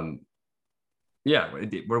yeah,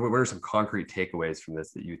 what are some concrete takeaways from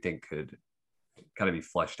this that you think could kind of be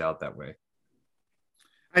fleshed out that way?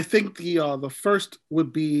 I think the first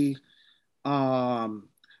would be to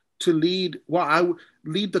lead. Well, I would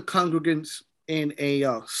lead the congregants in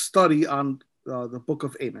a study on the book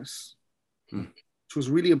of Amos, which was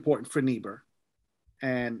really important for Niebuhr,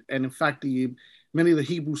 and in fact, many of the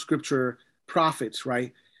Hebrew scripture prophets,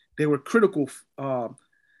 right, they were critical,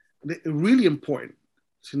 really important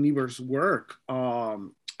to Niebuhr's work,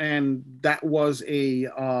 and that was a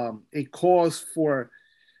cause for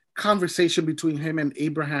conversation between him and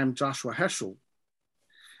Abraham Joshua Heschel.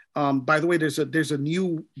 By the way, there's a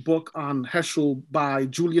new book on Heschel by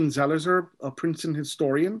Julian Zelizer, a Princeton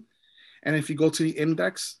historian, and if you go to the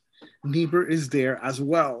index, Niebuhr is there as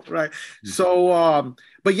well, right? Mm-hmm. So,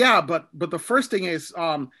 but the first thing is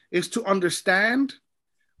to understand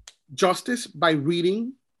justice by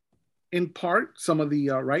reading, in part, some of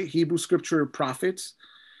the Hebrew scripture prophets,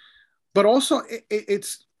 but also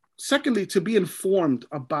it's secondly to be informed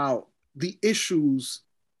about the issues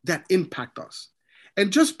that impact us,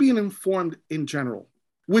 and just being informed in general,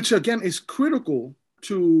 which again is critical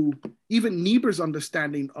to even Niebuhr's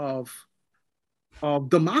understanding of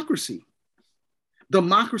democracy.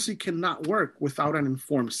 Democracy cannot work without an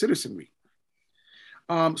informed citizenry.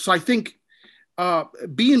 So I think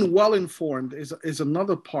being well informed is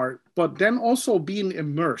another part, but then also being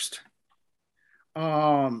immersed,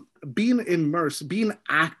 being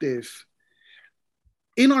active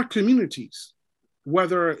in our communities,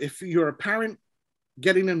 whether if you're a parent,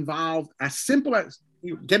 getting involved, as simple as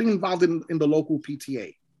getting involved in the local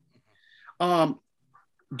PTA,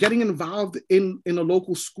 getting involved in a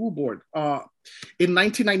local school board. In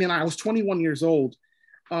 1999, I was 21 years old.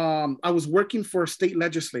 I was working for a state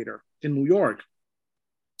legislator in New York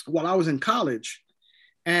while I was in college,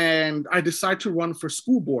 and I decided to run for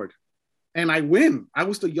school board, and I win. I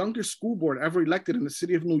was the youngest school board ever elected in the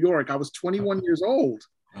city of New York. I was 21 years old.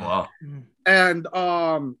 Wow. And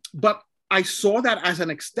but I saw that as an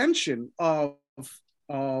extension of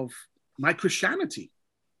my Christianity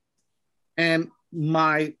and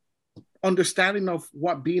my understanding of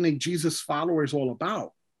what being a Jesus follower is all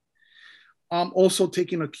about. Also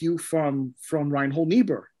taking a cue from Reinhold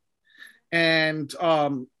Niebuhr. And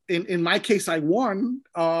in my case, I won,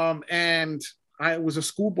 and I was a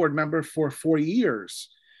school board member for 4 years.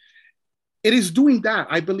 It is doing that.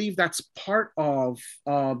 I believe that's part of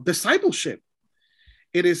discipleship.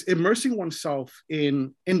 It is immersing oneself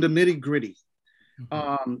in the nitty gritty,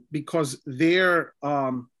 because there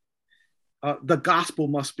the gospel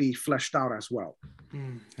must be fleshed out as well.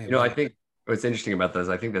 I think what's interesting about this,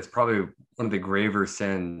 I think that's probably one of the graver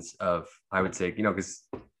sins of, I would say, because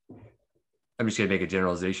I'm just going to make a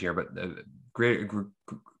generalization here, but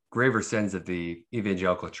graver sins of the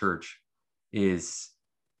evangelical church is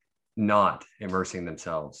not immersing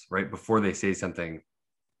themselves, right? Before they say something,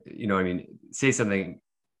 say something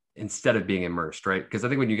instead of being immersed, right? Because I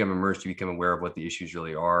think when you become immersed, you become aware of what the issues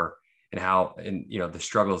really are and how, and the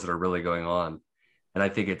struggles that are really going on. And I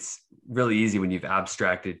think it's really easy when you've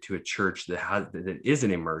abstracted to a church that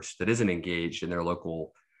isn't immersed, that isn't engaged in their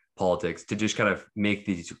local politics, to just kind of make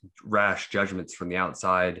these rash judgments from the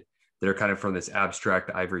outside that are kind of from this abstract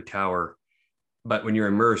ivory tower. But when you're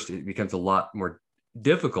immersed, it becomes a lot more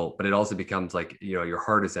difficult, but it also becomes like, your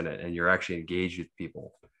heart is in it and you're actually engaged with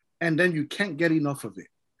people. And then you can't get enough of it.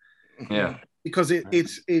 Yeah. Because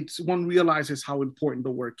it's one realizes how important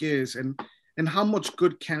the work is and how much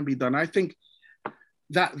good can be done. I think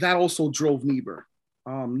that also drove Niebuhr.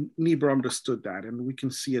 Niebuhr understood that, and we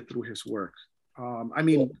can see it through his work.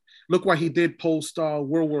 Look what he did post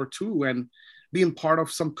World War II, and being part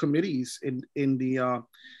of some committees in the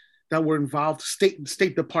that were involved,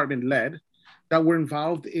 State Department led, that were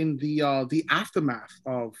involved in the aftermath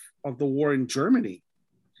of the war in Germany.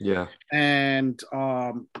 Yeah. And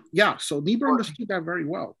so Niebuhr understood that very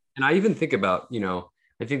well. And I even think about,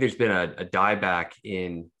 I think there's been a dieback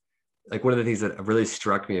in, like, one of the things that really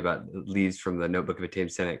struck me about Leaves from the Notebook of a Tame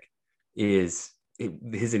Cynic is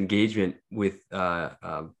his engagement with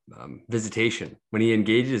visitation. When he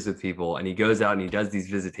engages with people and he goes out and he does these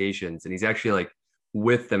visitations and he's actually like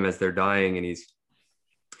with them as they're dying, and he's,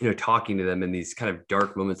 talking to them in these kind of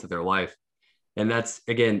dark moments of their life. And that's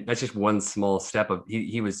just one small step of,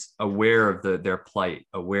 he was aware of their plight,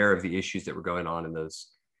 aware of the issues that were going on in those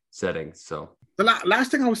settings. So the last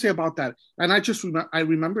thing I would say about that, and I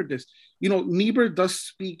remembered this, Niebuhr does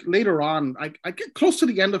speak later on, I get close to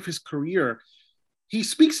the end of his career, he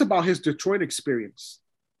speaks about his Detroit experience.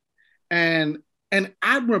 And and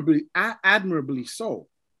admirably so.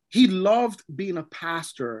 He loved being a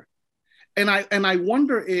pastor, and I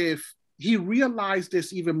wonder if he realized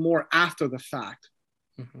this even more after the fact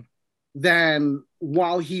than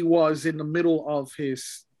while he was in the middle of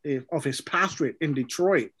his pastorate in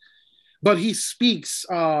Detroit. But he speaks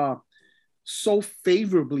so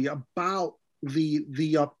favorably about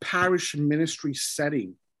the parish ministry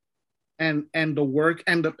setting and the work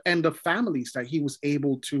and the families that he was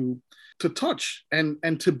able to touch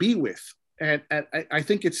and to be with. And I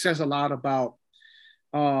think it says a lot about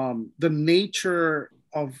the nature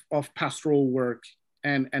of pastoral work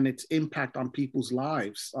and its impact on people's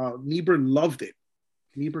lives. Niebuhr loved it.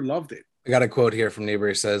 I got a quote here from Niebuhr.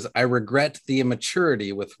 He says, "I regret the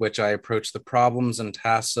immaturity with which I approach the problems and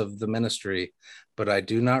tasks of the ministry, but I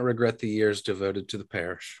do not regret the years devoted to the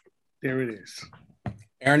parish." There it is.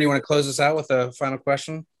 Aaron, you want to close us out with a final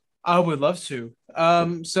question? I would love to.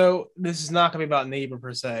 So this is not going to be about Niebuhr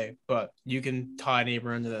per se, but you can tie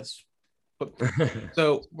Niebuhr into this.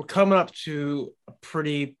 So we're coming up to a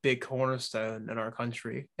pretty big cornerstone in our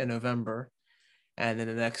country in November and in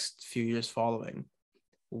the next few years following.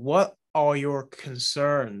 What are your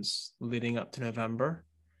concerns leading up to November?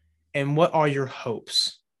 And what are your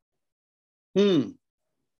hopes?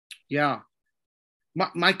 Yeah.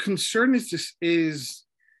 My concern is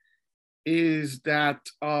that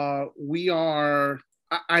we are,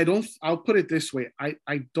 I'll put it this way.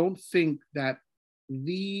 I don't think that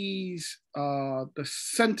these, the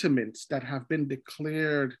sentiments that have been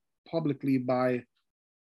declared publicly by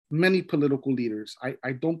many political leaders,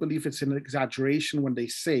 I don't believe it's an exaggeration when they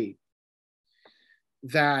say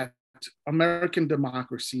that American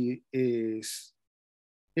democracy is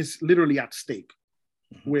literally at stake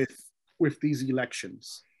with these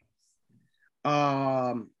elections.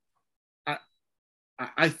 I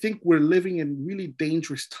think we're living in really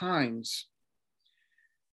dangerous times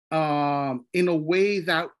in a way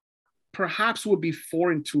that perhaps would be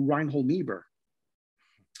foreign to Reinhold Niebuhr.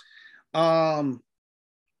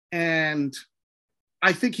 And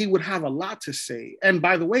I think he would have a lot to say. And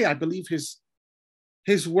by the way, I believe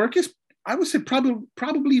his work is, I would say,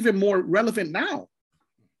 probably even more relevant now.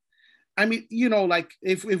 I mean, like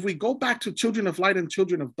if we go back to Children of Light and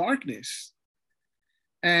Children of Darkness,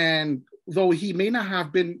 and though he may not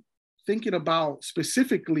have been thinking about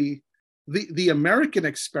specifically the American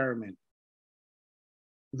experiment,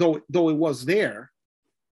 though it was there,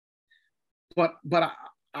 but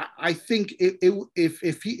I think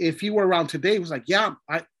if he were around today, he was like, yeah,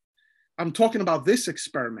 I'm talking about this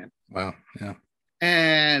experiment. Wow, yeah.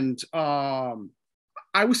 And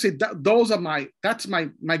I would say that's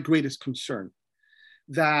my greatest concern,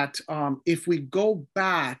 that if we go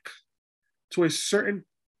back to a certain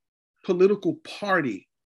political party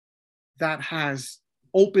that has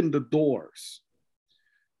opened the doors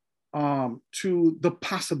to the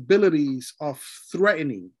possibilities of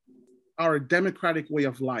threatening our democratic way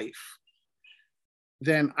of life,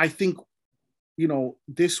 then I think,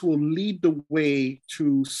 this will lead the way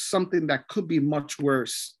to something that could be much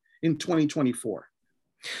worse in 2024.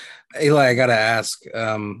 Eli, I got to ask,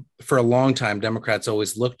 for a long time, Democrats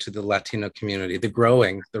always looked to the Latino community, the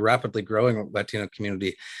rapidly growing Latino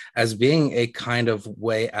community, as being a kind of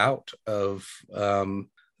way out of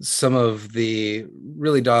some of the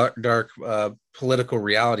really dark political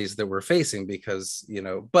realities that we're facing, because,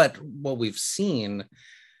 but what we've seen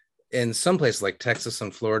in some places like Texas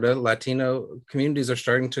and Florida, Latino communities are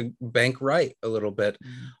starting to bank right a little bit.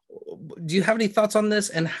 Do you have any thoughts on this?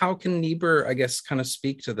 And how can Niebuhr, I guess, kind of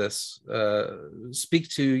speak to this, speak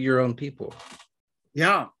to your own people?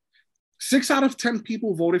 Yeah. 6 out of 10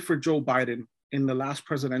 people voted for Joe Biden in the last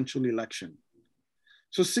presidential election.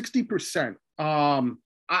 So 60%.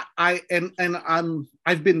 I've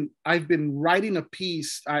been writing a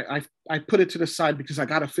piece. I put it to the side because I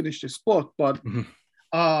got to finish this book, but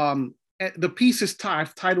the piece is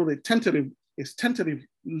I've titled it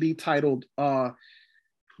tentatively titled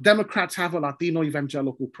Democrats Have a Latino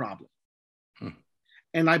Evangelical Problem.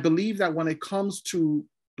 And I believe that when it comes to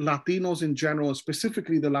Latinos in general,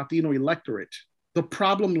 specifically the Latino electorate, the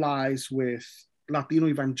problem lies with Latino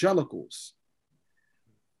evangelicals,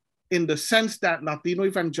 in the sense that Latino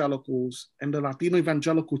evangelicals and the Latino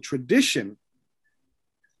evangelical tradition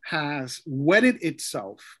has wedded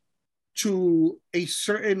itself to a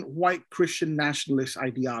certain white Christian nationalist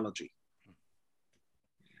ideology.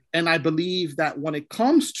 And I believe that when it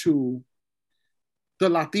comes to the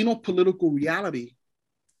Latino political reality,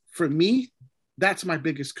 for me, that's my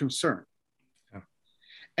biggest concern. Yeah.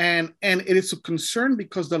 And it is a concern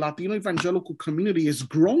because the Latino evangelical community is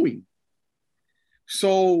growing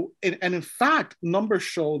So, and in fact, numbers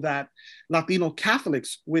show that Latino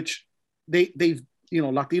Catholics, which they've,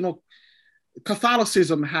 Latino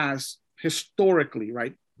Catholicism has historically,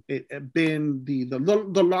 right, it been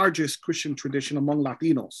the largest Christian tradition among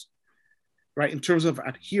Latinos, right, in terms of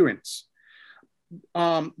adherence.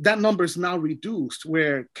 That number is now reduced,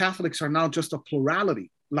 where Catholics are now just a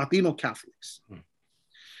plurality, Latino Catholics.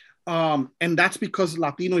 And that's because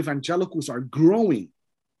Latino evangelicals are growing.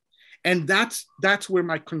 And that's where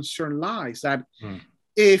my concern lies, that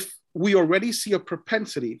if we already see a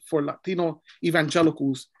propensity for Latino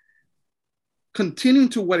evangelicals continuing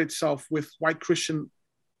to wed itself with white Christian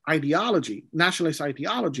ideology, nationalist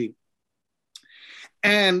ideology,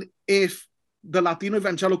 and if the Latino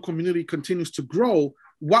evangelical community continues to grow,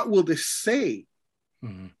 what will this say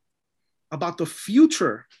about the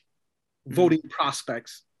future voting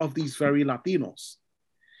prospects of these very Latinos?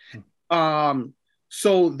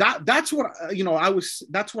 So that's what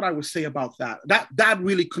that's what I would say about that. That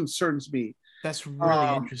really concerns me. That's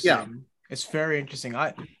really interesting. Yeah. It's very interesting.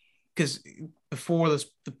 Because before the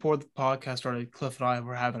podcast started, Cliff and I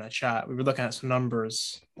were having a chat. We were looking at some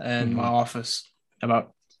numbers in my office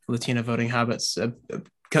about Latino voting habits,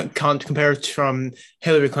 compared from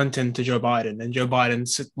Hillary Clinton to Joe Biden, and Joe Biden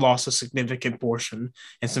lost a significant portion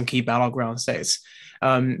in some key battleground states.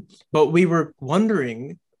 But we were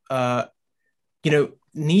wondering,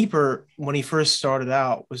 Niebuhr, when he first started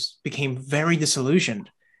out, became very disillusioned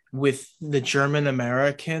with the German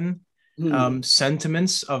American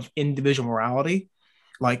sentiments of individual morality.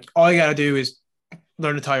 Like, all you gotta do is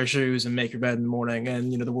learn to tie your shoes and make your bed in the morning,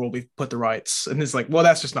 and the world will be put to rights. And it's like, well,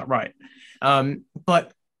 that's just not right.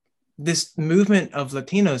 But this movement of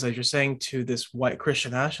Latinos, as you're saying, to this white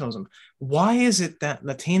Christian nationalism, why is it that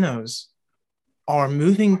Latinos are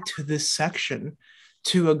moving to this section,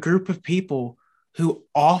 to a group of people who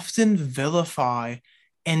often vilify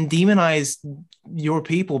and demonize your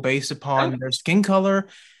people based upon their skin color?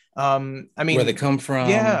 Where they come from.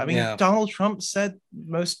 Donald Trump said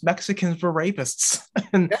most Mexicans were rapists.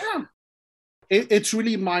 It's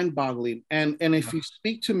really mind-boggling. And if you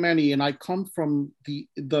speak to many, and I come from the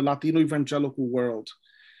Latino evangelical world,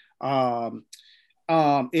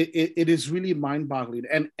 it is really mind-boggling.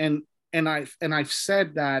 And I've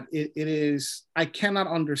said that it is, I cannot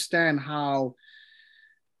understand how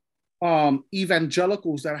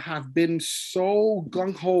evangelicals that have been so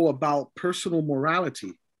gung-ho about personal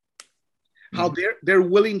morality, how they're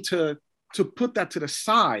willing to put that to the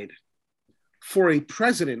side for a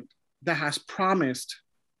president that has promised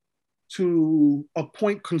to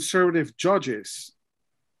appoint conservative judges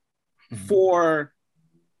for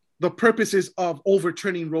the purposes of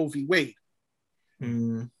overturning Roe v. Wade.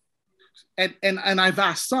 And I've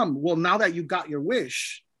asked some, well, now that you got your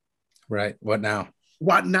wish, right, what now?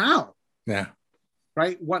 Yeah.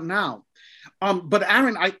 Right, what now? But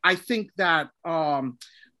Aaron, I think that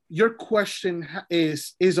your question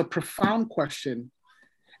is a profound question,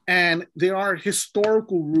 and there are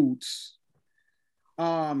historical roots.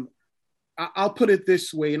 I'll put it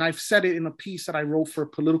this way, and I've said it in a piece that I wrote for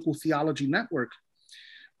Political Theology Network.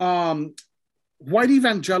 White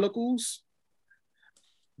evangelicals,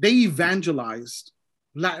 they evangelized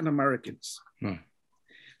Latin Americans.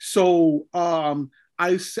 So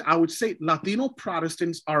I would say Latino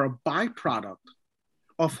Protestants are a byproduct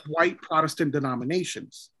of white Protestant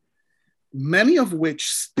denominations, many of which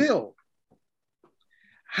still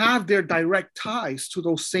have their direct ties to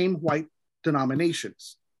those same white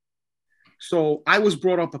denominations. So I was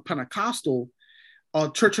brought up a Pentecostal,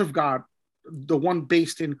 Church of God, the one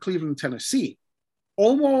based in Cleveland, Tennessee.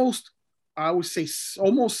 I would say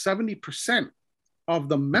almost 70% of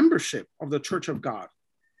the membership of the Church of God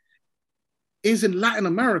is in Latin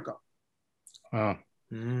America. Wow.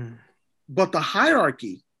 But the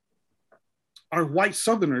hierarchy are white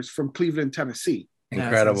Southerners from Cleveland, Tennessee.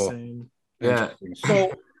 Incredible. Yeah.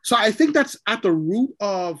 So I think that's at the root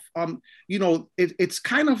of, it's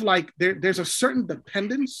kind of like there's a certain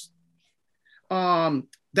dependence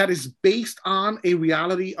that is based on a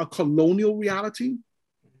reality, a colonial reality,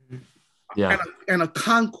 and a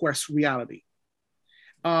conquest reality.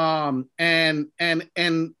 And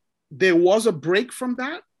there was a break from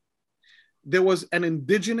that. There was an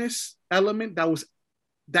indigenous element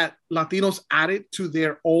that Latinos added to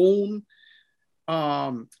their own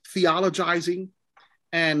theologizing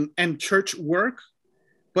and church work.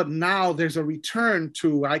 But now there's a return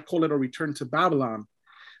to, I call it a return to Babylon.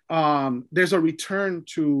 There's a return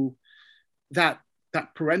to that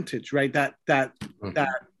parentage, right? That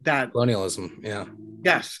colonialism. Yeah.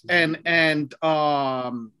 Yes. And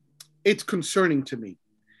it's concerning to me.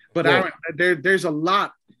 But Aaron, there's a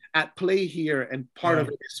lot. at play here, and part of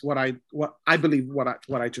it is what I believe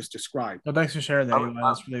what I just described. Well, thanks for sharing that, Eli.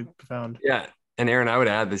 That's really profound. Yeah, and Aaron, I would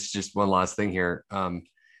add this just one last thing here. I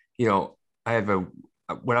have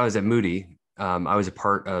when I was at Moody, I was a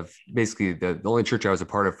part of basically the only church I was a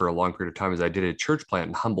part of for a long period of time is I did a church plant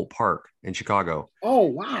in Humboldt Park in Chicago. Oh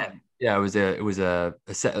wow! Yeah, it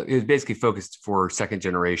was basically focused for second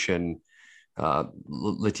generation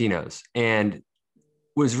Latinos. And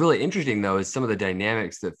what was really interesting though is some of the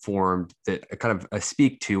dynamics that formed that kind of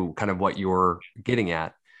speak to kind of what you're getting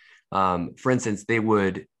at. For instance, there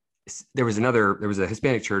was a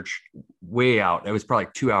Hispanic church way out. It was probably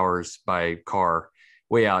like 2 hours by car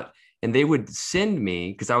way out. And they would send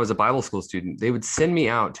me, because I was a Bible school student, they would send me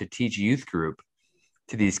out to teach youth group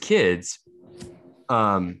to these kids.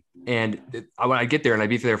 And when I get there and I'd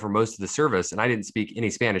be there for most of the service, and I didn't speak any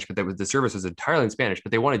Spanish, but the service was entirely in Spanish,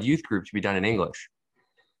 but they wanted youth group to be done in English.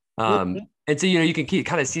 And so, you can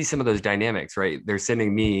kind of see some of those dynamics, right? They're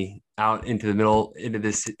sending me out into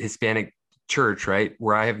this Hispanic church, right?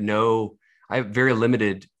 Where I have very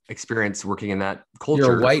limited experience working in that culture.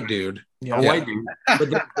 You're a white dude. White dude.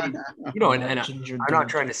 But and I'm not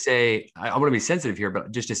trying to say, I want to be sensitive here,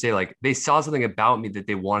 but just to say, like, they saw something about me that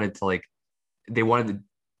they wanted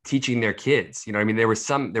teaching their kids. You know what I mean? There was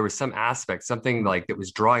some aspect, something like that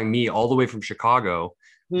was drawing me all the way from Chicago,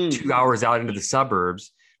 2 hours out into the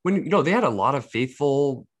suburbs, when, they had a lot of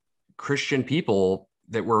faithful Christian people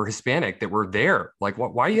that were Hispanic that were there. Like,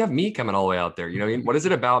 why do you have me coming all the way out there? You know what I mean? What is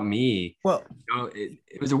it about me? Well,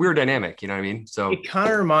 it was a weird dynamic, you know what I mean? So it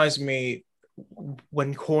kind of reminds me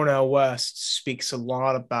when Cornel West speaks a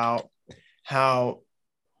lot about how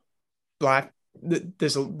Black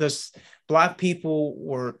people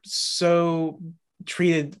were so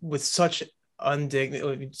treated with such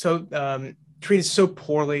treated so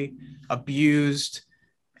poorly, abused,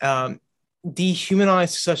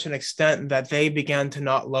 dehumanized to such an extent that they began to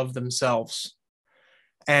not love themselves,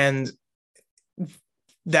 and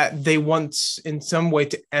that they want in some way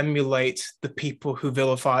to emulate the people who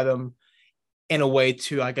vilify them in a way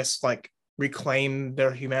to, I guess, like reclaim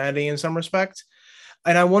their humanity in some respect.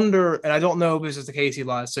 And I wonder, and I don't know if this is the case,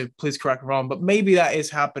 Eli, so please correct me wrong, but maybe that is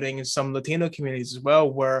happening in some Latino communities as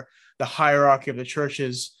well, where the hierarchy of the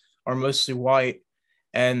churches are mostly white,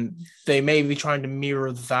 and they may be trying to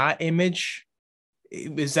mirror that image.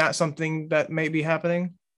 Is that something that may be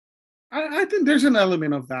happening? I think there's an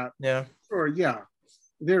element of that. Yeah. Sure, yeah,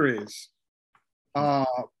 there is.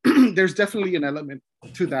 There's definitely an element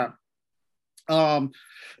to that.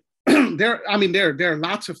 There are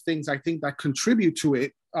lots of things I think that contribute to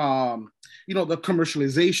it. The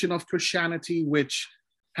commercialization of Christianity, which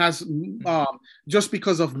has just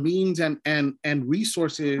because of means and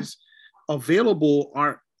resources available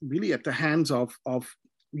are really at the hands of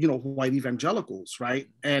white evangelicals, right?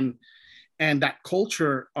 And that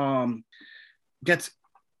culture gets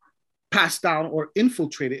passed down or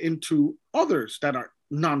infiltrated into others that are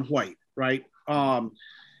non-white, right? And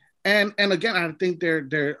again, I think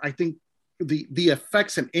I think the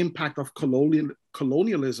effects and impact of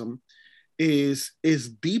colonialism is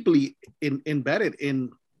deeply embedded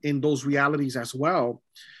in those realities as well.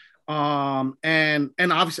 And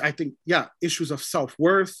obviously, I think, issues of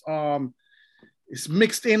self-worth is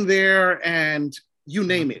mixed in there, and you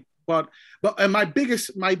name it. But my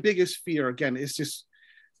biggest fear, again, is just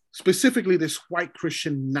specifically this white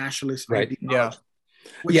Christian nationalist ideology,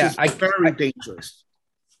 which is very dangerous.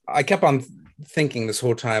 I kept on thinking this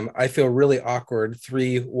whole time, I feel really awkward,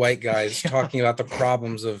 three white guys talking about the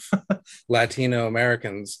problems of Latino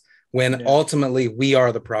Americans when ultimately we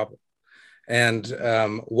are the problem. And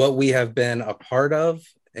what we have been a part of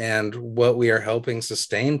and what we are helping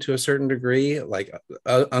sustain to a certain degree, like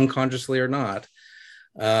unconsciously or not,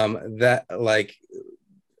 that like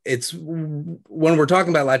it's when we're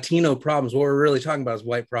talking about Latino problems, what we're really talking about is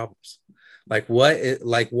white problems. What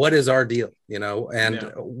is our deal,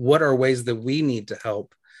 and what are ways that we need to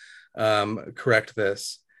help correct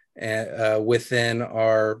this within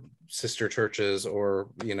our sister churches or,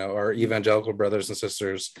 our evangelical brothers and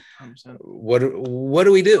sisters. 100%. What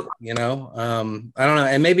do we do? I don't know.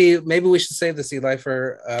 And maybe we should save this, Eli,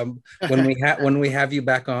 for when we have you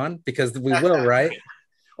back on, because we will, right?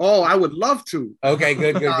 Oh, I would love to. Okay,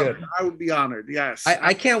 good. I would be honored. Yes.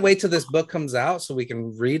 I can't wait till this book comes out so we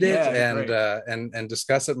can read it and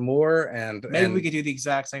discuss it more. And maybe we could do the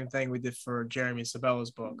exact same thing we did for Jeremy Sabella's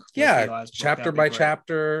book. Yeah, chapter by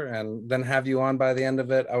chapter, and then have you on by the end of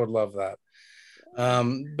it. I would love that.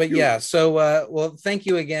 So thank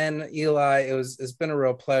you again, Eli. It's been a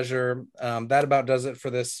real pleasure. That about does it for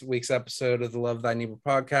this week's episode of the Love Thy Neighbor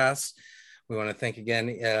podcast. We want to thank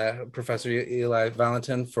again Professor Eli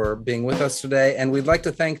Valentin for being with us today. And we'd like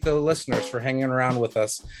to thank the listeners for hanging around with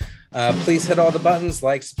us. Please hit all the buttons,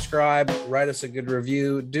 like, subscribe, write us a good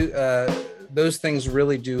review. Those things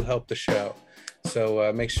really do help the show.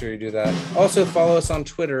 So make sure you do that. Also follow us on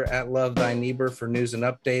Twitter at Love Thy Niebuhr for news and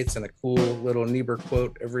updates and a cool little Niebuhr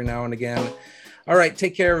quote every now and again. All right,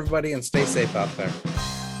 take care, everybody, and stay safe out there.